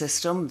welfare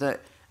system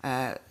that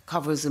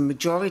covers the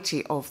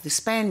majority of the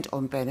spend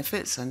on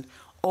benefits and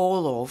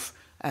all of,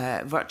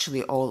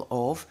 virtually all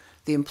of,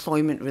 the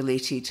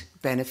employment-related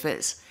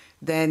benefits,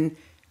 then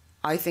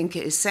I think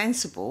it is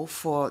sensible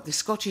for the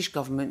Scottish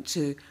Government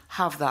to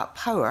have that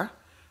power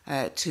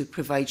to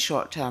provide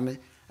short-term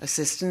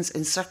assistance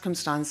in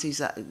circumstances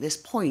that at this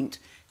point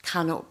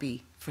cannot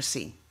be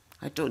foreseen.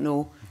 I don't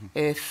know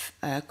if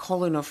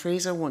Colin or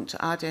Fraser want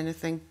to add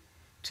anything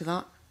to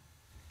that.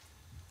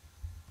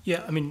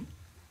 Yeah, I mean,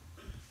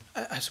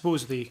 I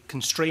suppose the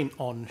constraint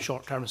on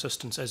short-term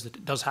assistance is that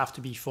it does have to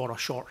be for a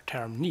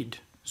short-term need.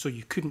 So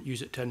you couldn't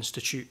use it to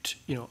institute,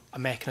 a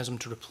mechanism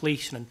to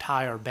replace an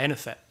entire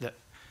benefit that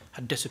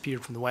had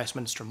disappeared from the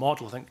Westminster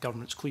model. I think the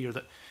government's clear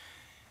that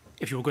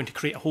if you were going to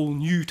create a whole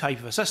new type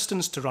of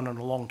assistance to run on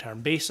a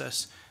long-term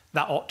basis,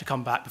 that ought to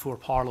come back before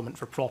Parliament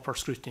for proper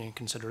scrutiny and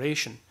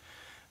consideration.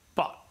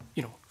 But,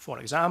 for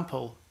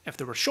example, if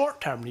there were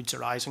short-term needs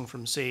arising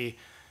from, say,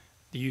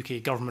 the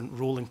UK government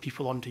rolling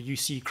people onto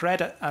UC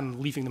credit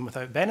and leaving them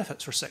without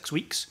benefits for 6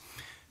 weeks,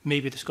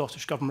 maybe the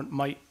Scottish Government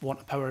might want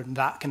a power in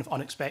that kind of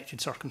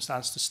unexpected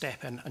circumstance to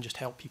step in and just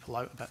help people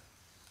out a bit.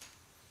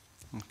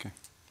 Okay,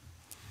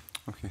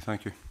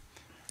 thank you.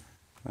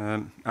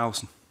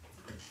 Alison.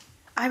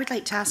 I would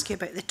like to ask you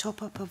about the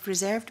top-up of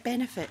reserved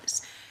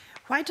benefits.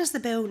 Why does the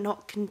bill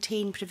not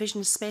contain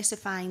provisions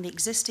specifying the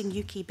existing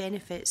UK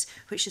benefits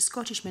which the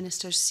Scottish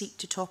ministers seek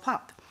to top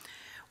up?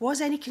 Was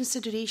any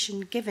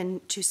consideration given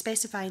to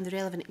specifying the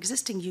relevant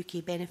existing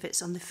UK benefits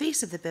on the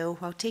face of the bill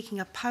while taking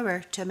a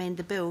power to amend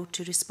the bill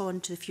to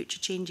respond to the future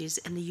changes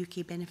in the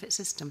UK benefit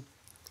system?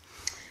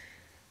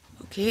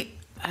 Okay.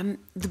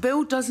 The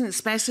bill doesn't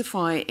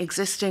specify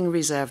existing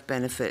reserve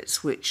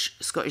benefits which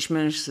Scottish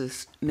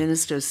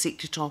ministers seek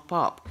to top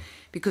up,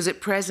 because at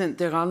present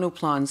there are no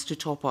plans to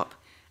top up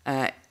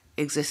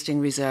existing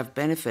reserve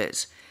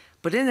benefits.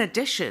 But in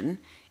addition,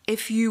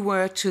 if you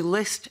were to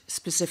list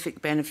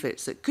specific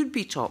benefits that could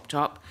be topped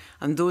up,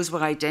 and those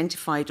were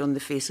identified on the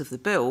face of the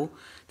bill,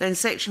 then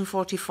Section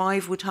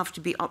 45 would have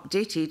to be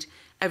updated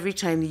every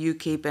time the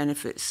UK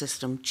benefit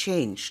system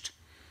changed.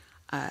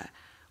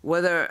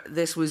 Whether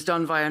this was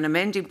done via an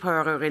amending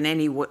power or in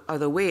any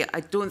other way, I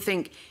don't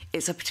think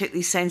it's a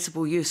particularly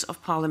sensible use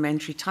of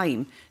parliamentary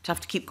time to have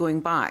to keep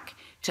going back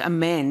to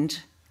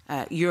amend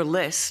your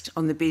list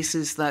on the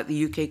basis that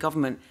the UK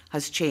government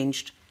has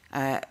changed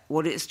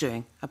what it's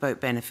doing about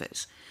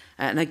benefits.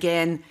 And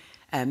again,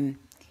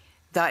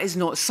 that is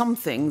not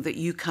something that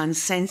you can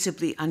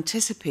sensibly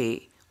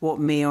anticipate what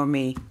may or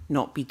may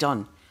not be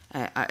done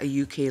at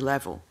a UK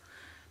level.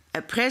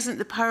 At present,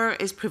 the power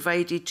is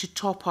provided to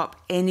top up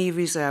any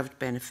reserved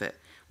benefit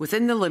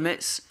within the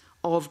limits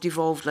of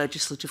devolved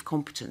legislative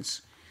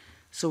competence.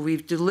 So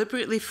we've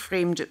deliberately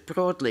framed it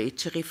broadly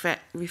to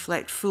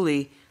reflect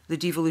fully the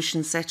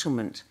devolution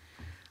settlement.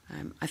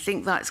 I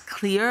think that's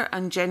clear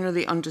and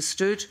generally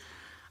understood,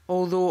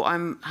 although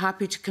I'm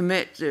happy to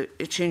commit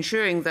to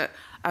ensuring that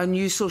our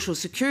new social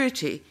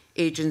security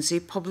agency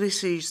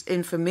publishes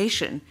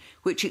information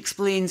which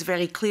explains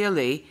very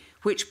clearly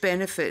which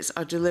benefits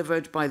are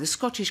delivered by the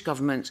Scottish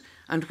Government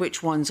and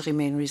which ones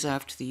remain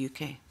reserved to the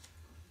UK.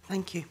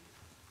 Thank you.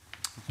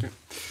 Okay.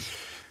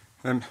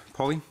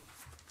 Pauline?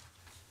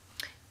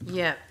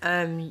 Yeah,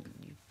 you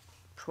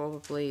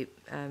probably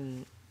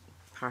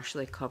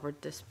partially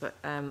covered this, but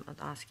I'll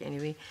ask it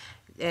anyway.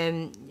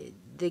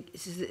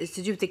 It's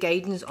to do with the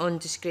guidance on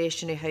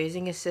discretionary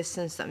housing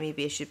assistance that may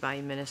be issued by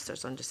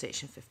ministers under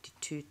Section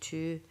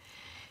 52(2),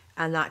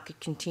 and that could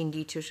contain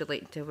details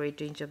relating to a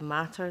wide range of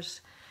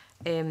matters.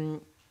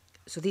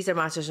 So these are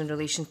matters in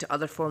relation to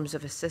other forms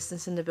of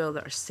assistance in the bill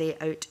that are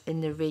set out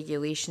in the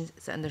regulations,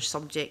 and they're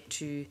subject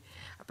to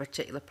a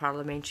particular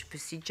parliamentary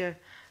procedure.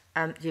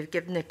 You've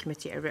given the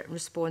committee a written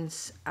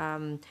response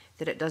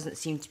that it doesn't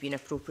seem to be an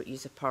appropriate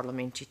use of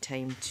parliamentary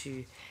time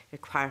to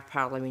require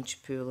parliamentary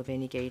approval of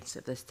any guidance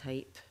of this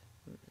type.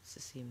 It's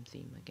the same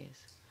theme, I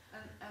guess.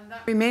 And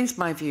that remains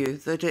my view,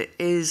 that it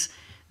is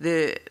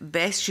the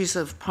best use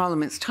of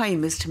Parliament's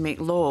time is to make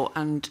law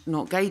and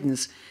not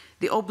guidance.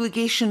 The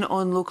obligation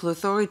on local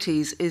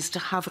authorities is to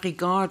have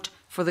regard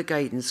for the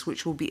guidance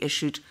which will be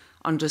issued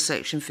under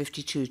Section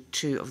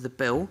 52(2) of the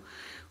bill,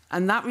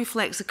 and that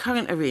reflects the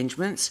current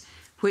arrangements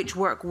which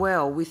work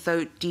well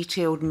without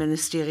detailed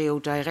ministerial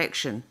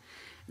direction.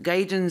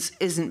 Guidance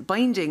isn't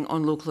binding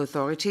on local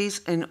authorities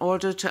in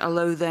order to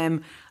allow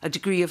them a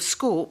degree of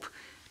scope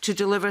to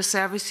deliver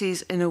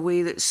services in a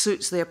way that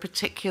suits their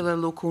particular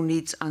local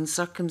needs and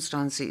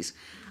circumstances.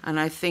 And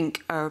I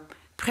think our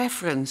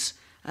preference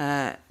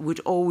would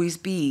always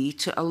be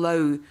to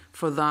allow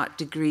for that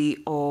degree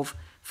of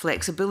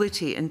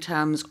flexibility in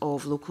terms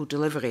of local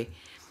delivery.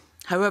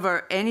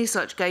 However, any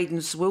such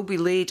guidance will be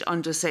laid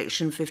under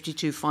section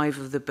 52.5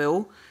 of the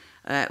bill,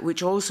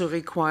 which also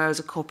requires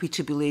a copy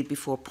to be laid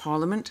before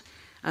Parliament,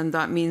 and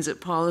that means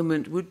that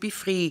Parliament would be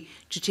free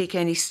to take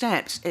any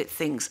steps it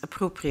thinks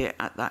appropriate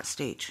at that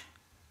stage.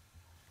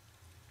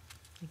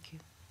 Thank you.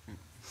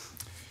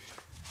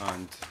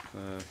 And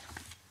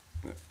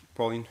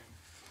Pauline?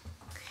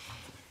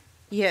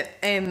 Yeah,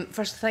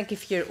 first, thank you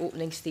for your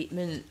opening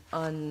statement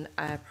on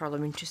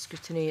parliamentary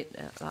scrutiny.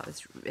 That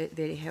was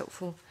very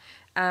helpful.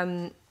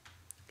 I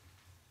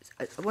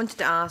wanted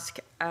to ask,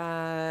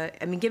 I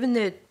mean, given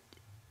the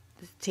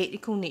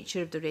technical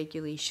nature of the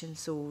regulation,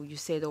 so you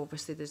said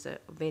obviously there's a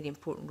very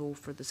important role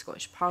for the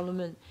Scottish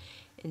Parliament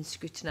in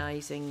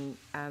scrutinising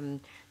the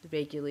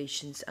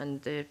regulations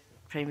and the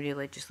primary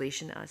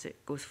legislation as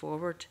it goes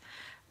forward.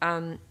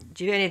 Do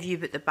you have any view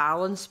about the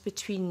balance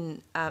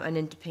between an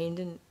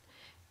independent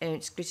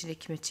scrutiny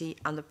committee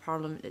and the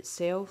Parliament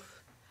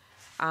itself?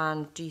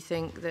 And do you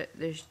think that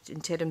there's, in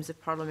terms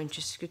of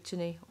parliamentary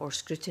scrutiny or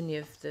scrutiny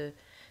of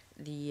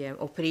the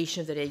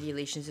operation of the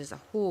regulations as a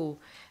whole,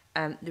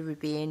 there would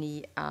be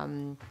any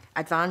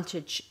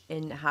advantage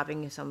in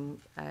having some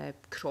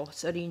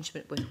cross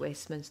arrangement with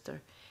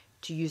Westminster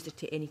to use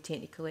any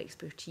technical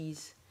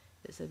expertise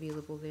that's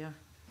available there?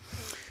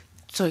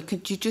 Sorry,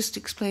 could you just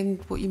explain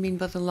what you mean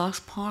by the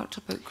last part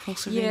about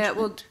cross-arrangement? Yeah,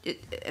 well,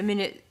 I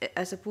mean,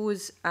 I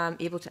suppose I'm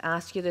able to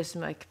ask you this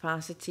in my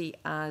capacity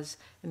as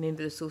a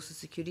member of the Social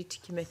Security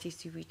Committee.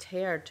 So we'd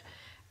heard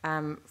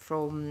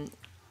from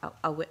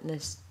a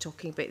witness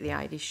talking about the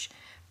Irish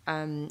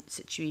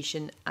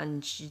situation,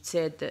 and she'd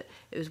said that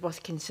it was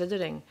worth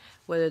considering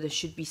whether there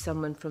should be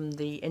someone from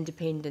the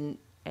Independent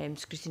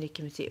Scrutiny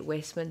Committee at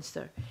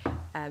Westminster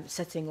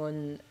sitting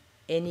on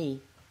any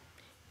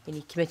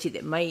committee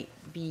that might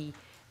be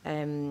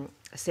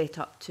set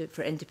up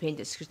for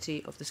independent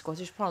scrutiny of the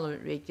Scottish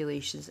Parliament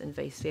regulations and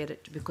vice versa,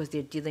 because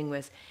they're dealing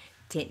with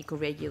technical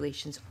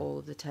regulations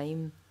all the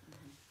time.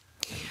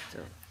 So.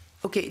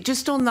 Okay,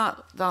 just on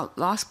that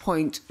last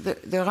point,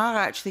 there are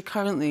actually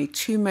currently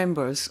 2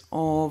 members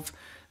of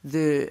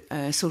the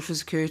Social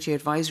Security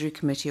Advisory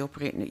Committee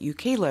operating at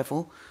UK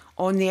level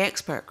on the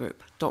expert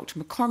group. Dr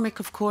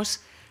McCormick, of course,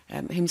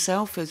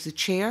 himself is the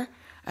chair,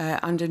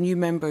 and a new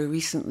member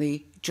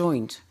recently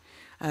joined.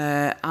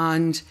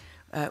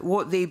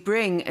 What they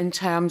bring in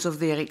terms of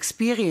their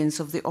experience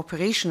of the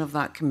operation of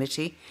that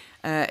committee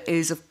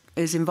is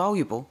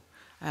invaluable.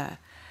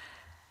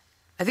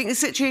 I think the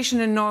situation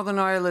in Northern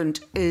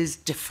Ireland is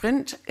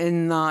different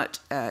in that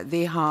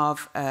they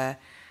have a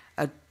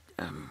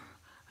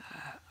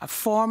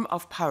form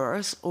of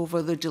powers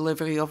over the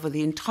delivery of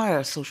the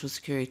entire social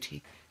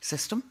security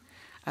system,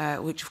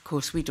 which of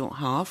course we don't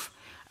have.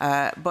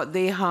 But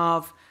they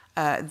have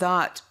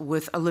that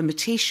with a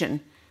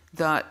limitation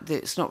that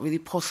it's not really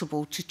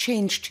possible to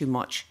change too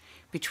much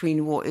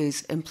between what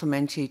is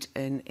implemented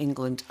in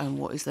England and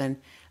what is then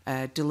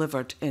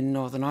delivered in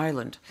Northern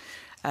Ireland.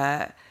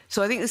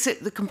 So I think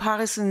the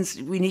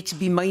comparisons, we need to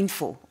be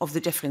mindful of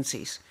the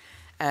differences.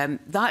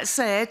 That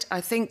said,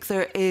 I think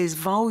there is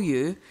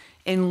value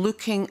in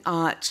looking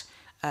at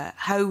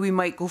how we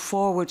might go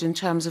forward in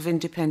terms of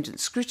independent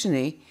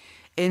scrutiny,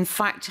 in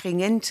factoring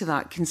into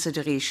that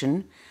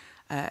consideration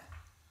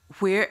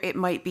where it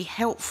might be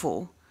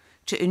helpful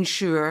to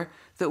ensure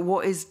that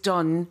what is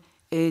done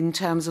in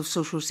terms of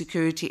social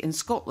security in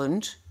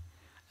Scotland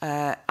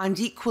and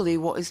equally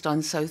what is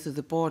done south of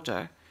the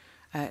border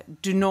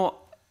do not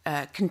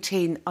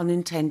contain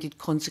unintended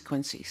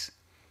consequences.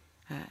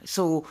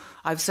 So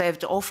I've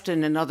said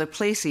often in other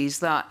places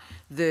that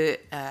the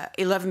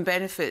 11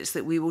 benefits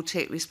that we will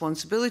take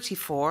responsibility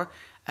for,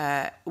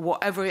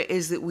 whatever it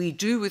is that we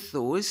do with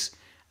those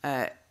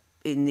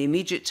in the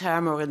immediate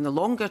term or in the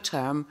longer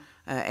term,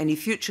 any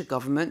future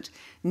government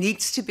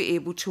needs to be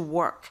able to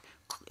work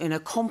in a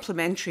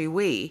complementary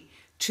way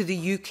to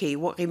the UK,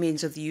 what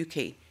remains of the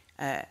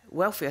UK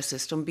welfare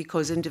system,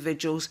 because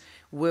individuals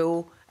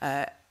will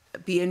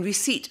be in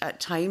receipt at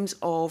times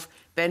of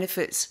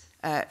benefits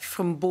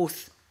from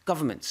both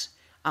governments.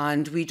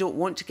 And we don't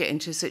want to get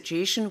into a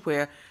situation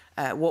where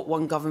what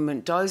one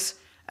government does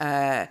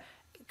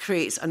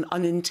creates an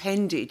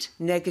unintended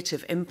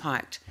negative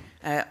impact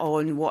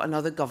on what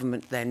another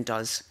government then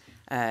does.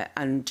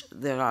 And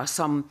there are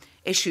some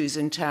issues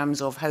in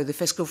terms of how the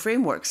fiscal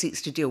framework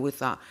seeks to deal with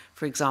that,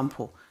 for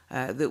example,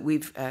 that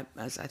we've,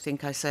 as I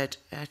think I said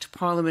to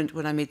Parliament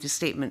when I made the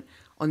statement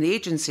on the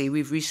agency,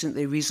 we've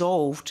recently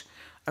resolved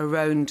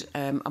around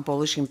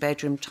abolishing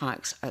bedroom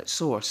tax at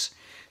source.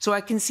 So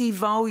I can see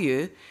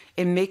value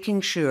in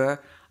making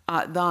sure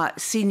at that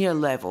senior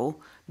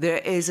level there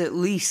is at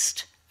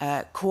least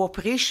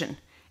cooperation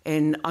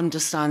in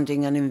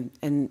understanding and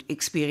in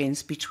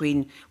experience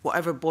between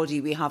whatever body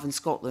we have in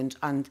Scotland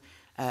and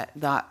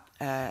that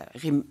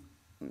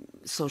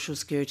Social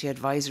Security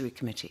Advisory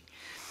Committee.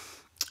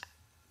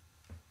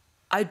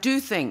 I do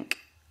think,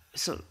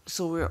 so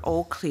we're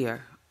all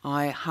clear,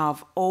 I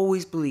have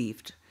always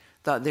believed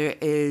that there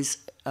is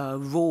a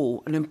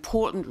role, an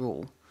important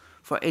role,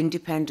 for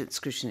independent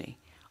scrutiny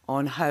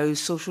on how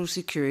social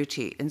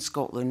security in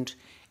Scotland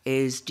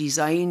is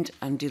designed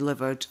and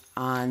delivered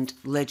and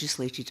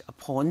legislated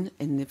upon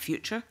in the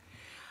future.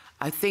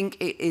 I think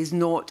it is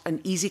not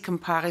an easy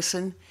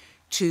comparison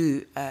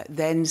to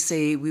then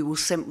say we will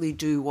simply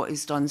do what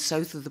is done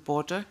south of the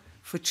border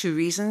for two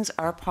reasons.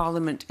 Our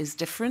Parliament is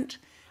different.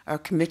 Our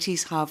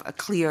committees have a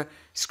clear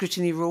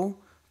scrutiny role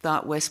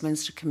that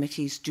Westminster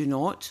committees do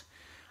not.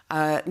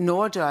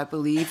 Nor do I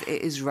believe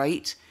it is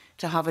right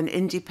to have an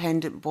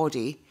independent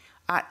body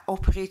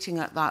operating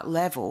at that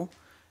level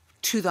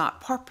to that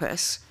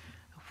purpose,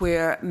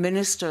 where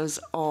ministers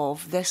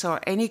of this or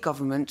any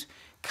government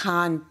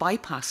can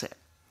bypass it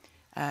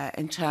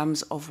in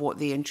terms of what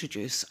they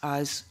introduce,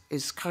 as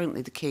is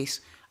currently the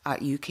case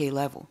at UK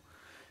level.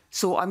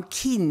 So I'm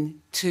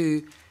keen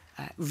to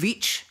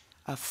reach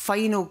a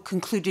final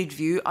concluded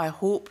view, I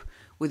hope,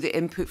 with the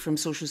input from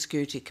Social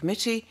Security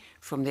Committee,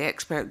 from the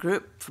expert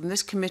group, from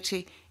this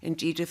committee,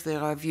 indeed if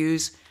there are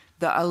views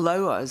that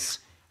allow us,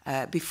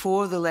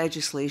 before the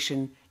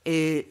legislation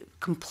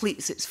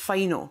completes its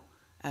final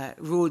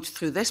road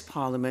through this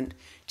Parliament,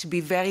 to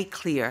be very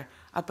clear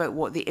about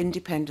what the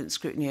independent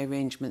scrutiny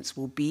arrangements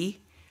will be,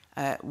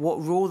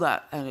 what role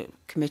that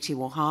committee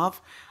will have,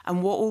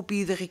 and what will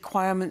be the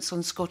requirements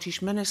on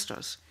Scottish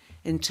ministers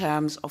in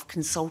terms of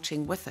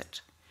consulting with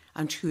it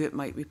and who it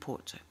might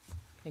report to.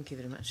 Thank you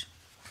very much.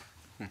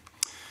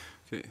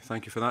 Okay,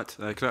 thank you for that.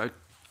 Could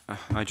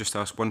I just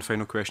ask one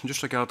final question,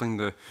 just regarding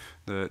the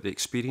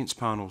experience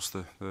panels,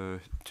 the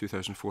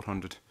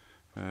 2,400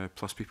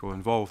 plus people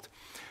involved.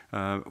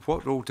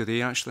 What role do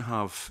they actually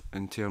have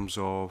in terms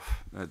of,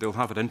 they'll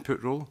have an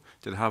input role,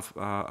 do they have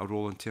a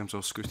role in terms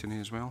of scrutiny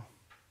as well?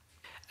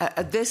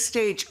 At this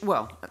stage,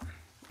 well,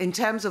 in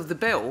terms of the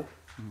bill,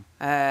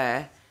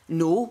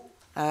 no.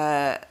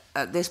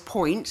 At this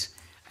point,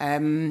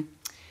 that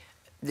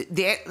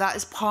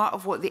is part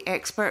of what the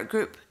expert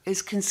group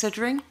is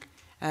considering.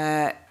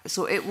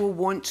 So it will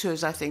want to,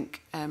 as I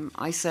think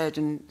I said,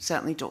 and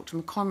certainly Dr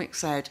McCormick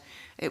said,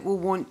 it will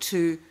want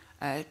to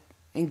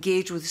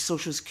engage with the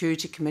Social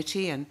Security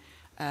Committee and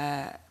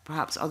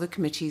perhaps other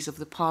committees of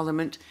the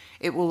Parliament.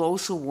 It will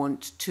also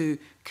want to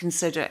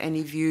consider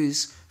any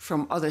views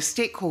from other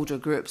stakeholder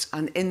groups,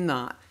 and in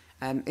that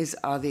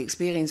are the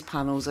experience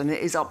panels, and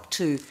it is up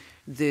to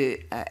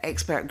the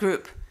expert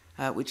group,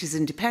 which is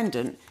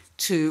independent,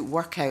 to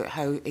work out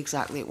how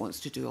exactly it wants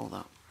to do all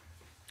that.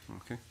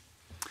 Okay.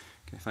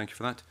 Okay, thank you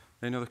for that.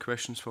 Any other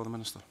questions for the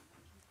Minister?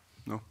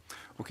 No?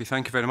 Okay,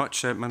 thank you very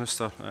much,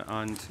 Minister,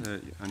 and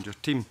your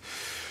team.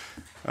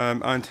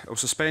 And I'll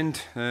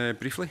suspend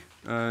briefly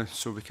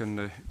so we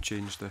can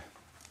change the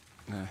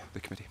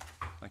committee.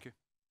 Thank you.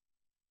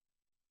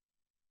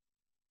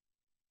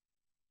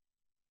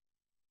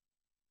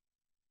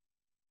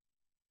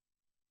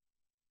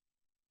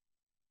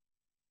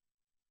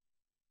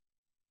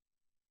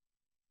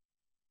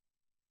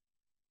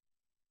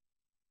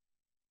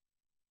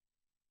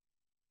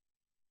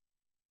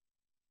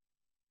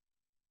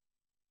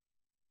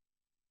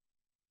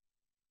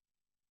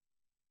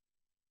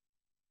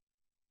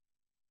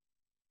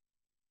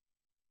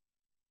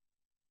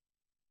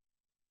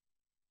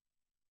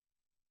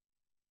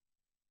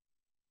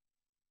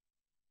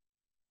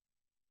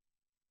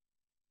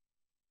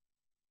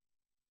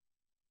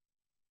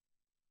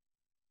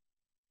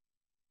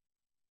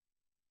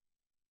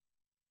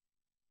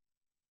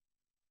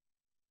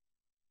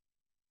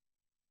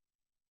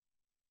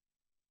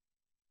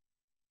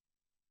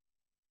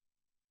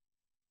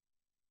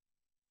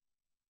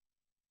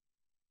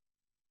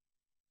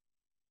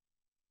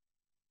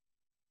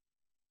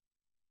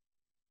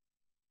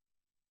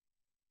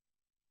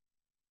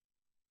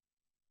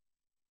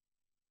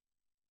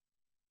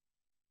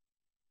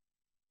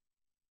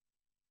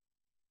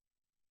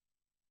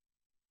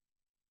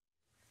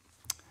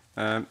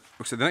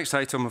 So the next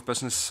item of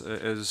business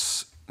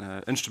is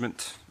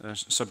instrument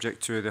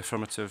subject to the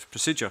affirmative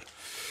procedure.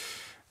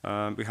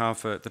 We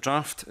have the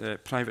draft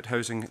Private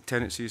Housing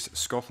Tenancies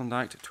Scotland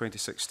Act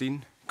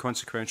 2016,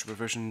 Consequential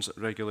Provisions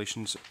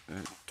Regulations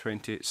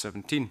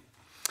 2017.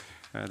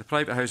 The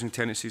Private Housing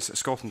Tenancies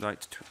Scotland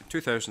Act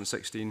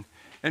 2016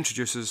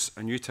 introduces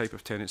a new type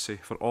of tenancy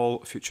for all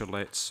future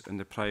lets in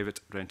the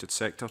private rented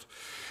sector.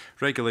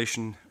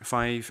 Regulation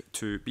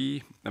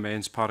 5(2)B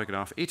amends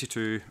paragraph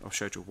 82 of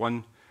Schedule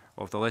 1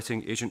 of the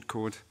Letting Agent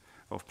Code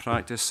of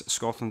Practice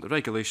Scotland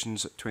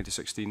Regulations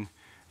 2016,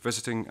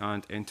 visiting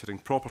and entering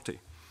property,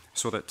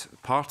 so that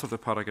part of the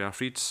paragraph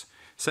reads,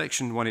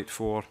 Section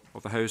 184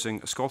 of the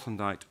Housing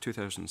Scotland Act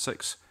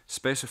 2006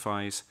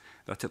 specifies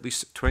that at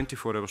least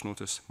 24 hours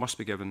notice must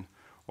be given,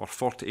 or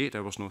 48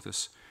 hours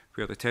notice,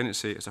 where the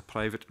tenancy is a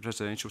private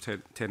residential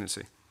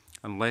tenancy,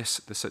 unless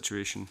the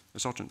situation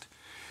is urgent.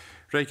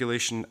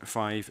 Regulation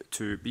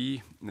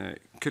 5(2)B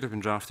could have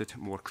been drafted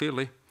more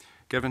clearly,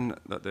 given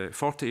that the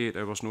 48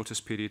 hours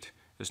notice period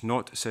is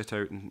not set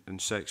out in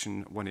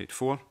Section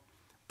 184,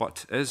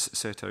 but is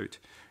set out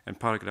in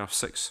paragraph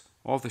 6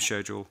 of the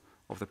schedule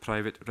of the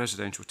Private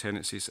Residential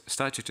Tenancies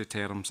Statutory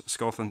Terms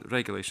Scotland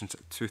Regulations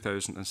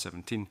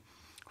 2017,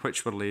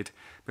 which were laid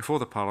before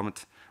the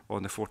Parliament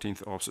on the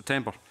 14th of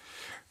September.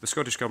 The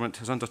Scottish Government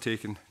has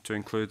undertaken to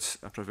include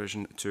a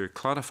provision to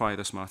clarify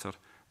this matter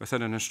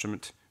within an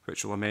instrument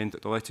which will amend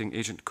the Letting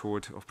Agent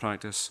Code of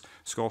Practice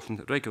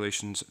Scotland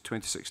Regulations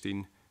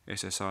 2016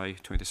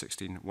 SSI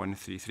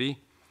 2016-133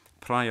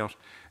 prior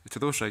to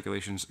those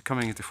regulations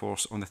coming into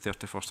force on the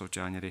 31st of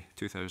January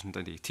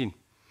 2018.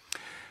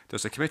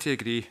 Does the committee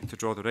agree to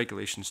draw the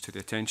regulations to the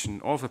attention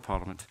of the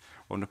Parliament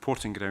on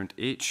reporting ground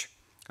H,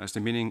 as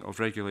the meaning of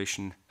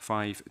Regulation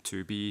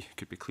 5(2)(b)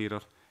 could be clearer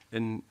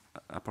in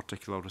a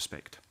particular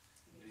respect?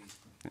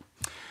 Yeah.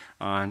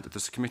 And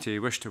does the committee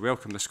wish to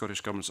welcome the Scottish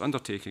Government's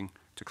undertaking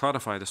to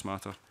clarify this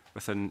matter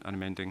within an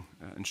amending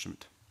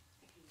instrument?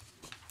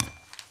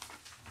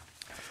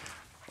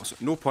 Also,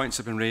 no points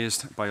have been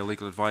raised by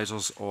legal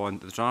advisers on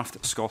the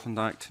draft Scotland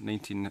Act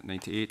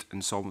 1998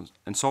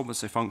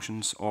 Insolvency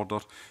Functions Order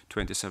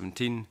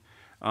 2017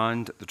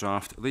 and the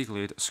draft Legal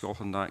Aid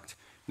Scotland Act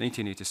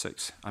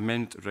 1986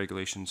 Amendment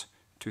Regulations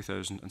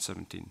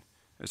 2017.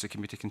 Is the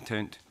committee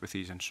content with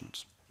these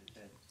instruments?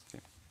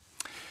 Okay.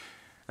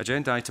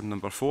 Agenda item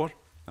number 4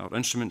 are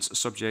instruments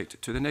subject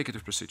to the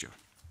negative procedure.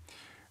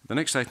 The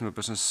next item of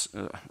business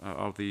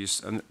are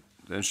these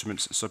the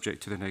instruments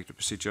subject to the negative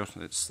procedure.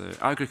 It's the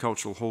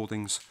agricultural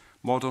holdings,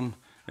 modern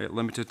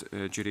limited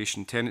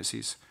duration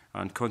tenancies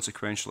and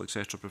consequential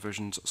etc.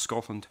 provisions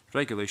Scotland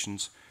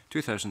Regulations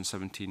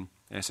 2017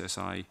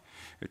 SSI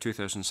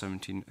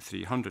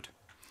 2017-300.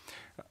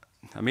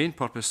 A main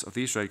purpose of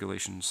these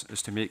regulations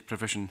is to make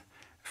provision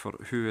for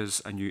who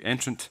is a new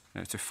entrant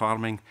to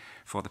farming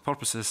for the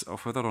purposes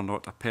of whether or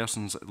not a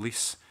person's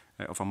lease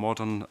of a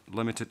modern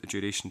limited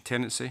duration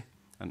tenancy,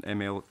 an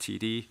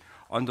MLTD,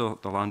 under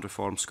the Land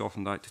Reform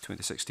Scotland Act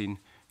 2016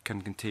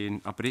 can contain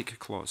a break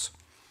clause.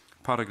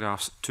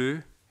 Paragraphs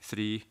 2,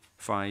 3,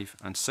 5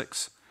 and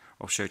 6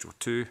 of Schedule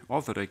 2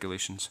 of the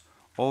regulations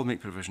all make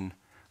provision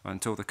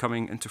until the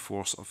coming into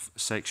force of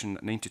Section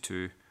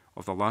 92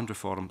 of the Land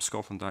Reform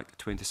Scotland Act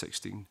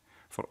 2016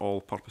 for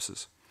all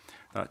purposes,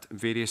 that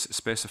various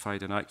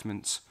specified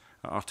enactments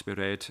are to be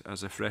read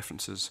as if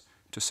references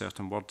to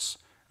certain words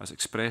as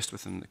expressed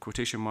within the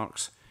quotation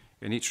marks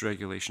in each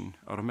regulation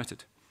are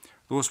omitted.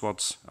 Those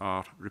words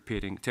are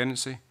repairing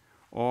tenancy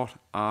or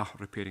a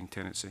repairing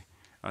tenancy,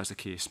 as the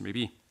case may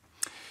be.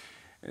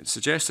 It's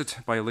suggested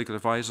by legal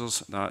advisers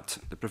that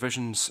the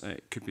provisions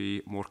could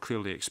be more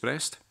clearly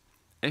expressed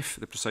if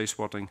the precise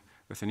wording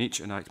within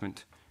each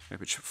enactment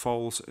which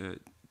falls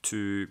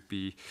to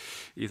be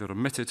either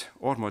omitted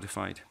or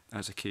modified,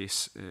 as the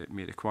case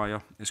may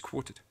require, is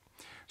quoted,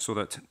 so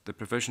that the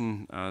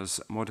provision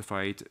as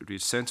modified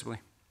reads sensibly.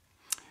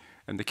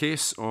 In the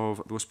case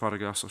of those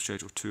paragraphs of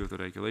Schedule 2 of the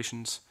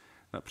regulations,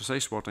 that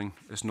precise wording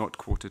is not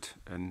quoted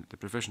in the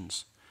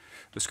provisions.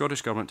 The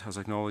Scottish Government has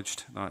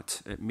acknowledged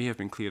that it may have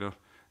been clearer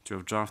to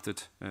have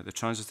drafted the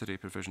transitory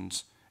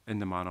provisions in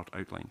the manner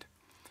outlined.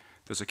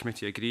 Does the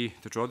committee agree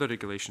to draw the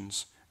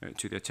regulations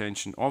to the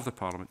attention of the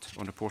Parliament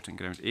on reporting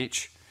ground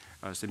H,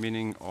 as the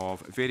meaning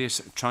of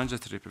various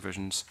transitory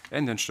provisions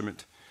in the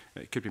instrument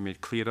could be made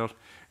clearer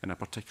in a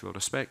particular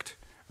respect,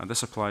 and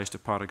this applies to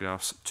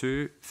paragraphs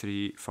 2,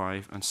 3,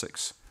 5 and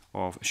 6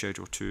 of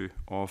Schedule 2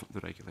 of the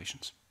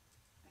regulations?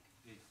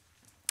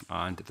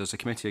 And does the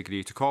committee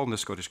agree to call on the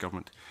Scottish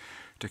Government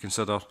to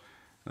consider,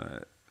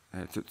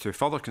 to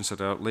further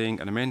consider laying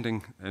an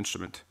amending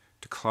instrument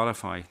to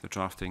clarify the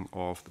drafting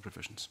of the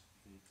provisions?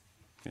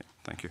 Yeah,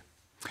 thank you.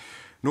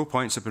 No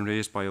points have been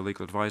raised by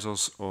legal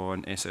advisers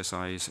on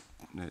SSIs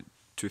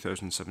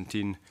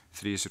 2017,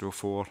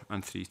 304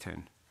 and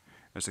 310.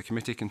 Is the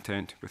committee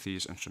content with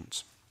these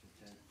instruments?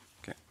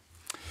 Okay.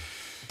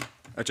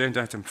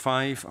 Agenda item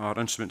 5 are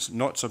instruments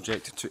not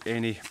subject to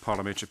any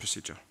parliamentary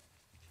procedure.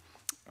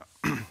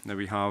 Now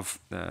we have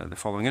the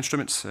following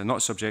instruments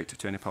not subject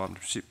to any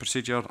parliamentary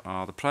procedure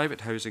are the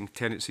Private Housing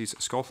Tenancies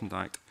Scotland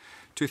Act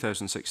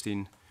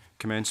 2016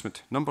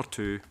 Commencement Number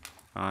 2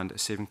 and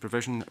Saving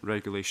Provision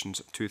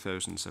Regulations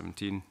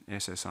 2017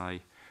 SSI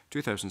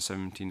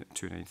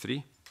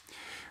 2017-293.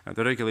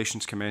 The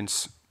regulations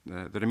commence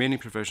the remaining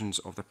provisions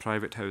of the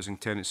Private Housing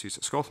Tenancies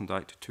Scotland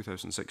Act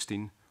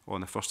 2016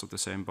 on the 1st of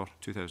December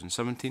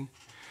 2017,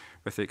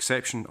 with the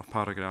exception of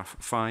paragraph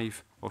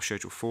 5 of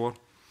Schedule 4,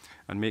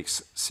 and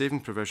makes saving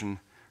provision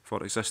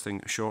for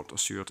existing short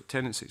assured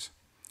tenancies.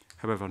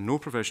 However, no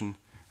provision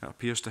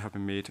appears to have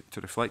been made to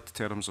reflect the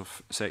terms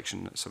of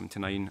Section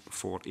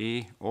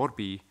 79(4)(a) or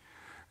 (b)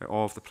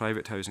 of the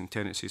Private Housing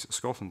Tenancies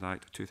Scotland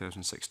Act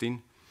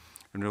 2016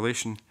 in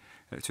relation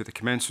to the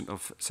commencement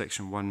of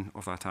Section 1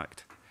 of that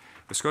Act.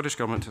 The Scottish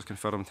Government has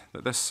confirmed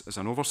that this is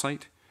an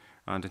oversight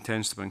and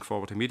intends to bring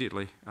forward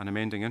immediately an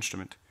amending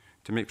instrument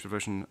to make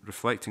provision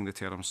reflecting the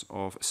terms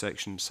of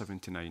Section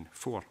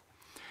 79(4).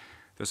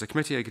 Does the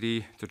committee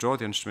agree to draw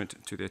the instrument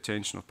to the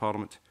attention of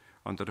Parliament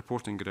under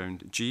reporting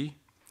ground G,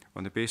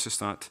 on the basis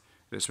that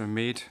that's been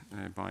made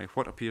by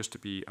what appears to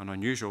be an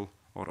unusual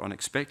or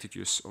unexpected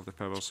use of the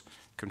powers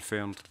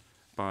conferred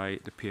by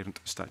the parent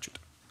statute.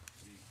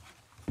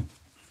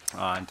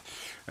 And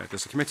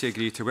does the committee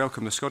agree to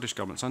welcome the Scottish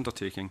Government's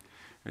undertaking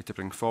to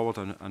bring forward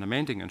an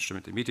amending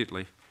instrument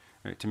immediately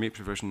to make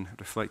provision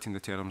reflecting the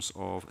terms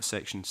of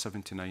section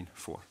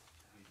 79(4)?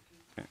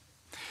 Okay.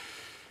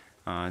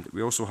 And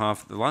we also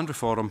have the Land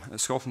Reform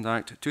Scotland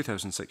Act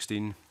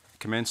 2016,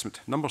 Commencement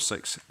Number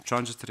 6,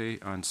 Transitory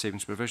and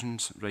Savings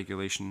Provisions,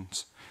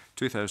 Regulations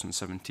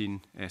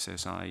 2017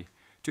 SSI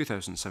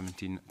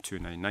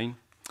 2017-299.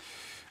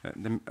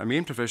 The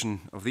main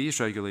provision of these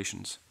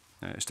regulations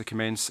is to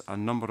commence a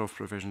number of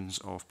provisions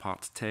of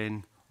Part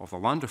 10 of the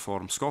Land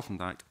Reform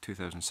Scotland Act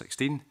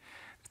 2016,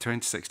 the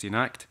 2016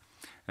 Act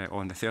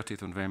on the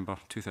 30th of November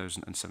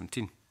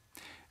 2017.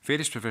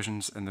 Various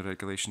provisions in the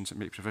regulations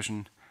make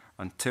provision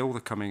until the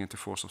coming into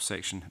force of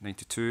Section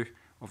 92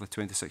 of the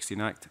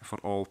 2016 Act for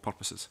all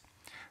purposes,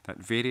 that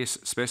various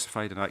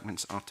specified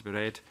enactments are to be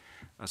read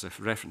as if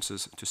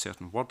references to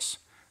certain words,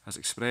 as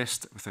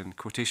expressed within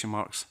quotation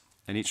marks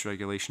in each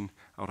regulation,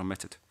 are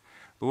omitted.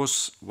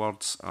 Those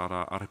words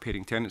are a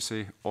repairing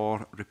tenancy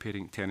or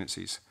repairing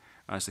tenancies,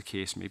 as the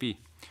case may be.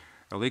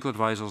 Our legal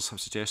advisers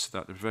have suggested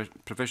that the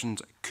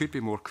provisions could be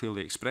more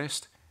clearly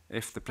expressed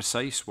if the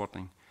precise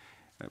wording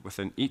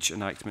within each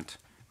enactment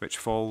which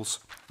falls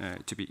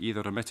to be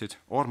either omitted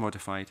or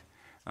modified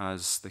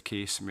as the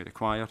case may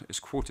require is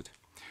quoted,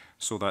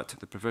 so that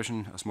the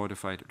provision as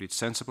modified reads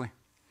sensibly.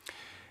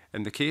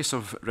 In the case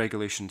of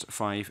Regulations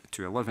 5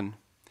 to 11,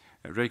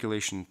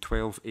 Regulation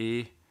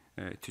 12A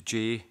to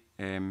J,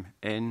 M,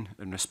 N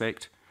in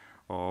respect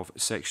of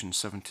Section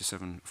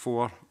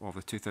 77(4) of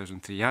the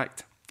 2003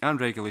 Act, and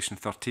Regulation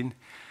 13,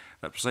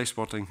 that precise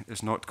wording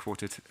is not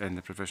quoted in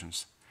the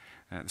provisions.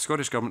 The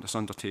Scottish Government has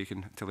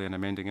undertaken to lay an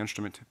amending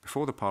instrument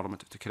before the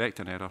Parliament to correct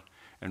an error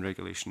in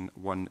Regulation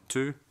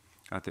 1.2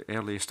 at the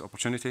earliest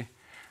opportunity,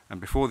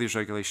 and before these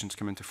regulations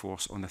come into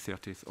force on the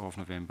 30th of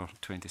November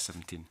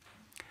 2017.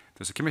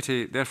 Does the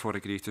committee therefore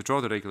agree to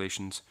draw the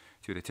regulations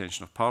to the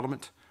attention of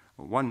Parliament?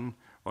 1.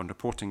 On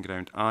reporting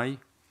ground I,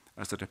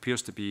 as there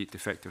appears to be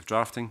defective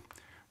drafting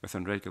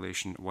within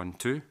Regulation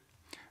 1.2.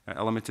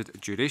 A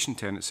limited duration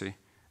tenancy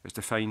is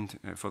defined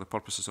for the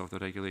purposes of the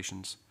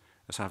regulations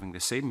as having the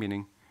same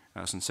meaning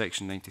as in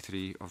Section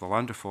 93 of the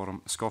Land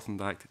Reform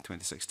Scotland Act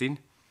 2016.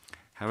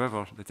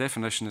 However, the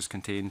definition is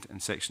contained in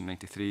Section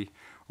 93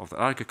 of the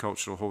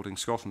Agricultural Holding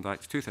Scotland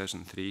Act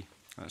 2003,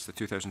 that's the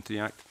 2003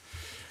 Act,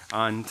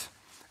 and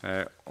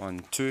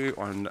on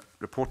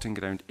reporting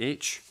ground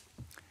H,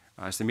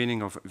 as the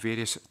meaning of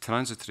various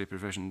transitory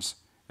provisions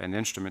in the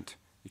instrument,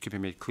 it could be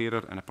made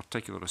clearer in a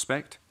particular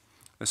respect.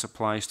 This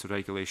applies to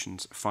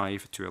Regulations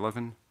 5 to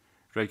 11,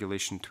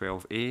 Regulation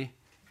 12A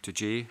to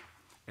J,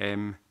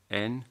 M,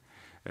 N,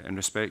 in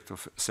respect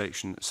of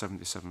Section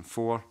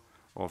 77(4)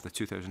 of the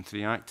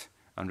 2003 Act,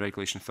 and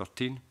Regulation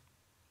 13.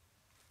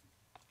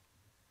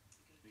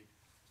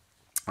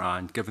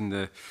 And given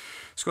the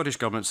Scottish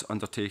Government's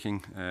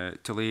undertaking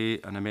to lay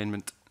an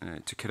amendment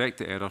to correct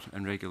the error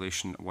in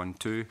Regulation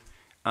 1.2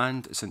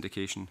 and its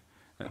indication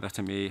that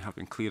it may have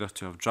been clearer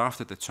to have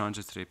drafted the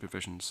transitory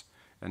provisions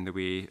in the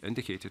way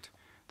indicated,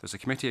 does the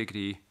committee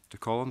agree to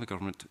call on the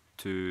Government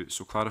to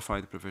so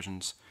clarify the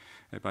provisions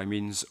by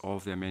means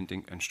of the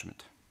amending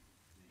instrument?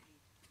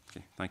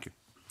 Okay, thank you.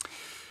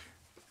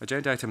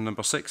 Agenda item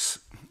number 6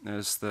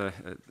 is the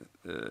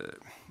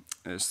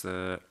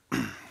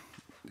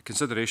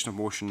consideration of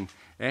motion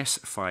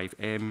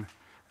S5M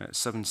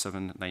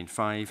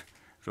 7795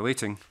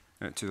 relating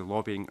to the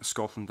Lobbying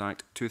Scotland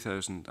Act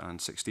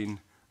 2016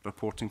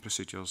 Reporting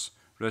Procedures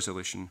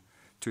Resolution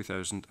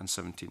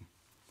 2017.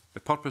 The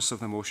purpose of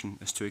the motion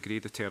is to agree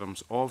the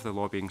terms of the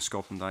Lobbying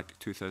Scotland Act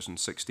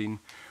 2016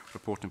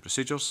 Reporting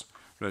Procedures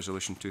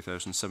Resolution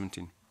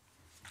 2017.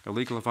 Our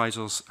legal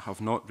advisers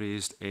have not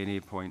raised any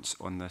points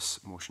on this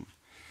motion.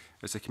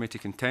 Is the committee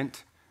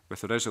content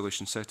with the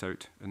resolution set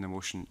out in the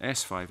motion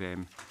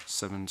S5M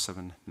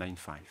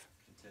 7795?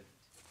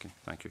 Okay,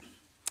 thank you.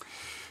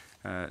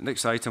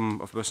 Next item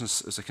of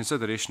business is the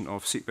consideration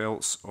of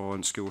seatbelts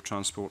on School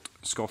Transport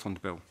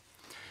Scotland Bill.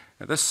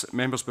 This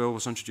Members' Bill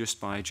was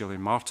introduced by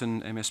Gillian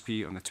Martin,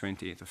 MSP, on the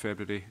 28th of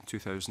February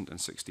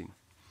 2016.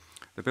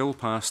 The bill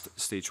passed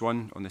Stage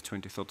 1 on the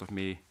 23rd of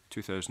May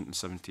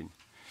 2017.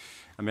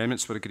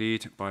 Amendments were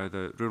agreed by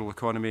the Rural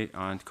Economy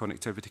and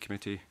Connectivity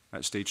Committee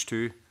at Stage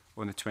 2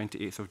 on the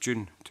 28th of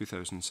June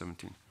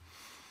 2017.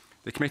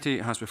 The committee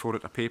has before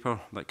it a paper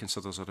that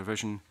considers a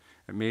revision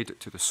made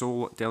to the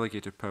sole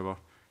delegated power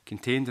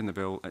contained in the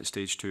bill at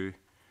Stage 2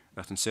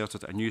 that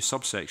inserted a new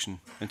subsection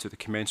into the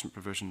commencement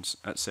provisions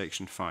at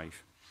Section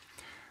 5.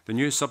 The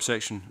new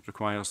subsection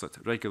requires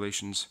that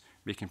regulations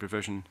making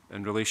provision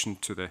in relation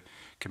to the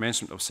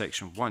commencement of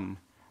Section 1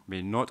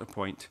 may not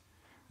appoint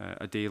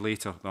a day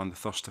later than the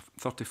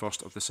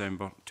 31st of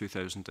December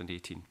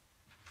 2018.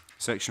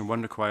 Section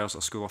 1 requires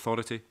a school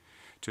authority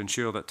to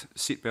ensure that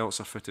seatbelts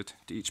are fitted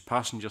to each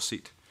passenger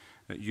seat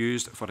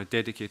used for a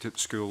dedicated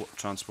school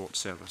transport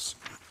service.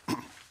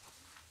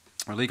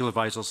 Our legal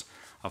advisers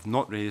have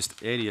not raised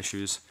any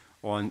issues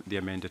on the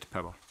amended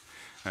power.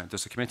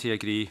 Does the committee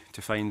agree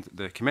to find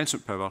the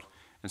commensurate power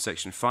in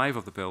section 5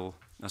 of the bill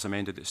as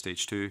amended at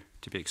stage 2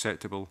 to be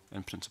acceptable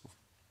in principle?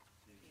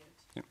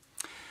 Yep.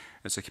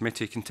 Is the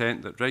committee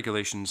content that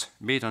regulations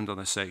made under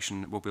this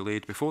section will be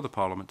laid before the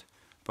Parliament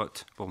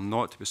but will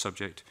not be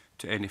subject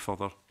to any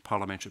further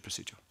parliamentary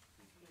procedure?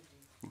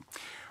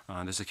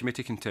 And is the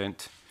committee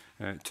content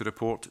to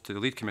report to the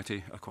lead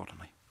committee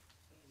accordingly?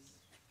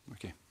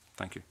 Okay,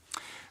 thank you.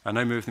 I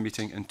now move the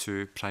meeting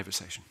into private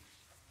session.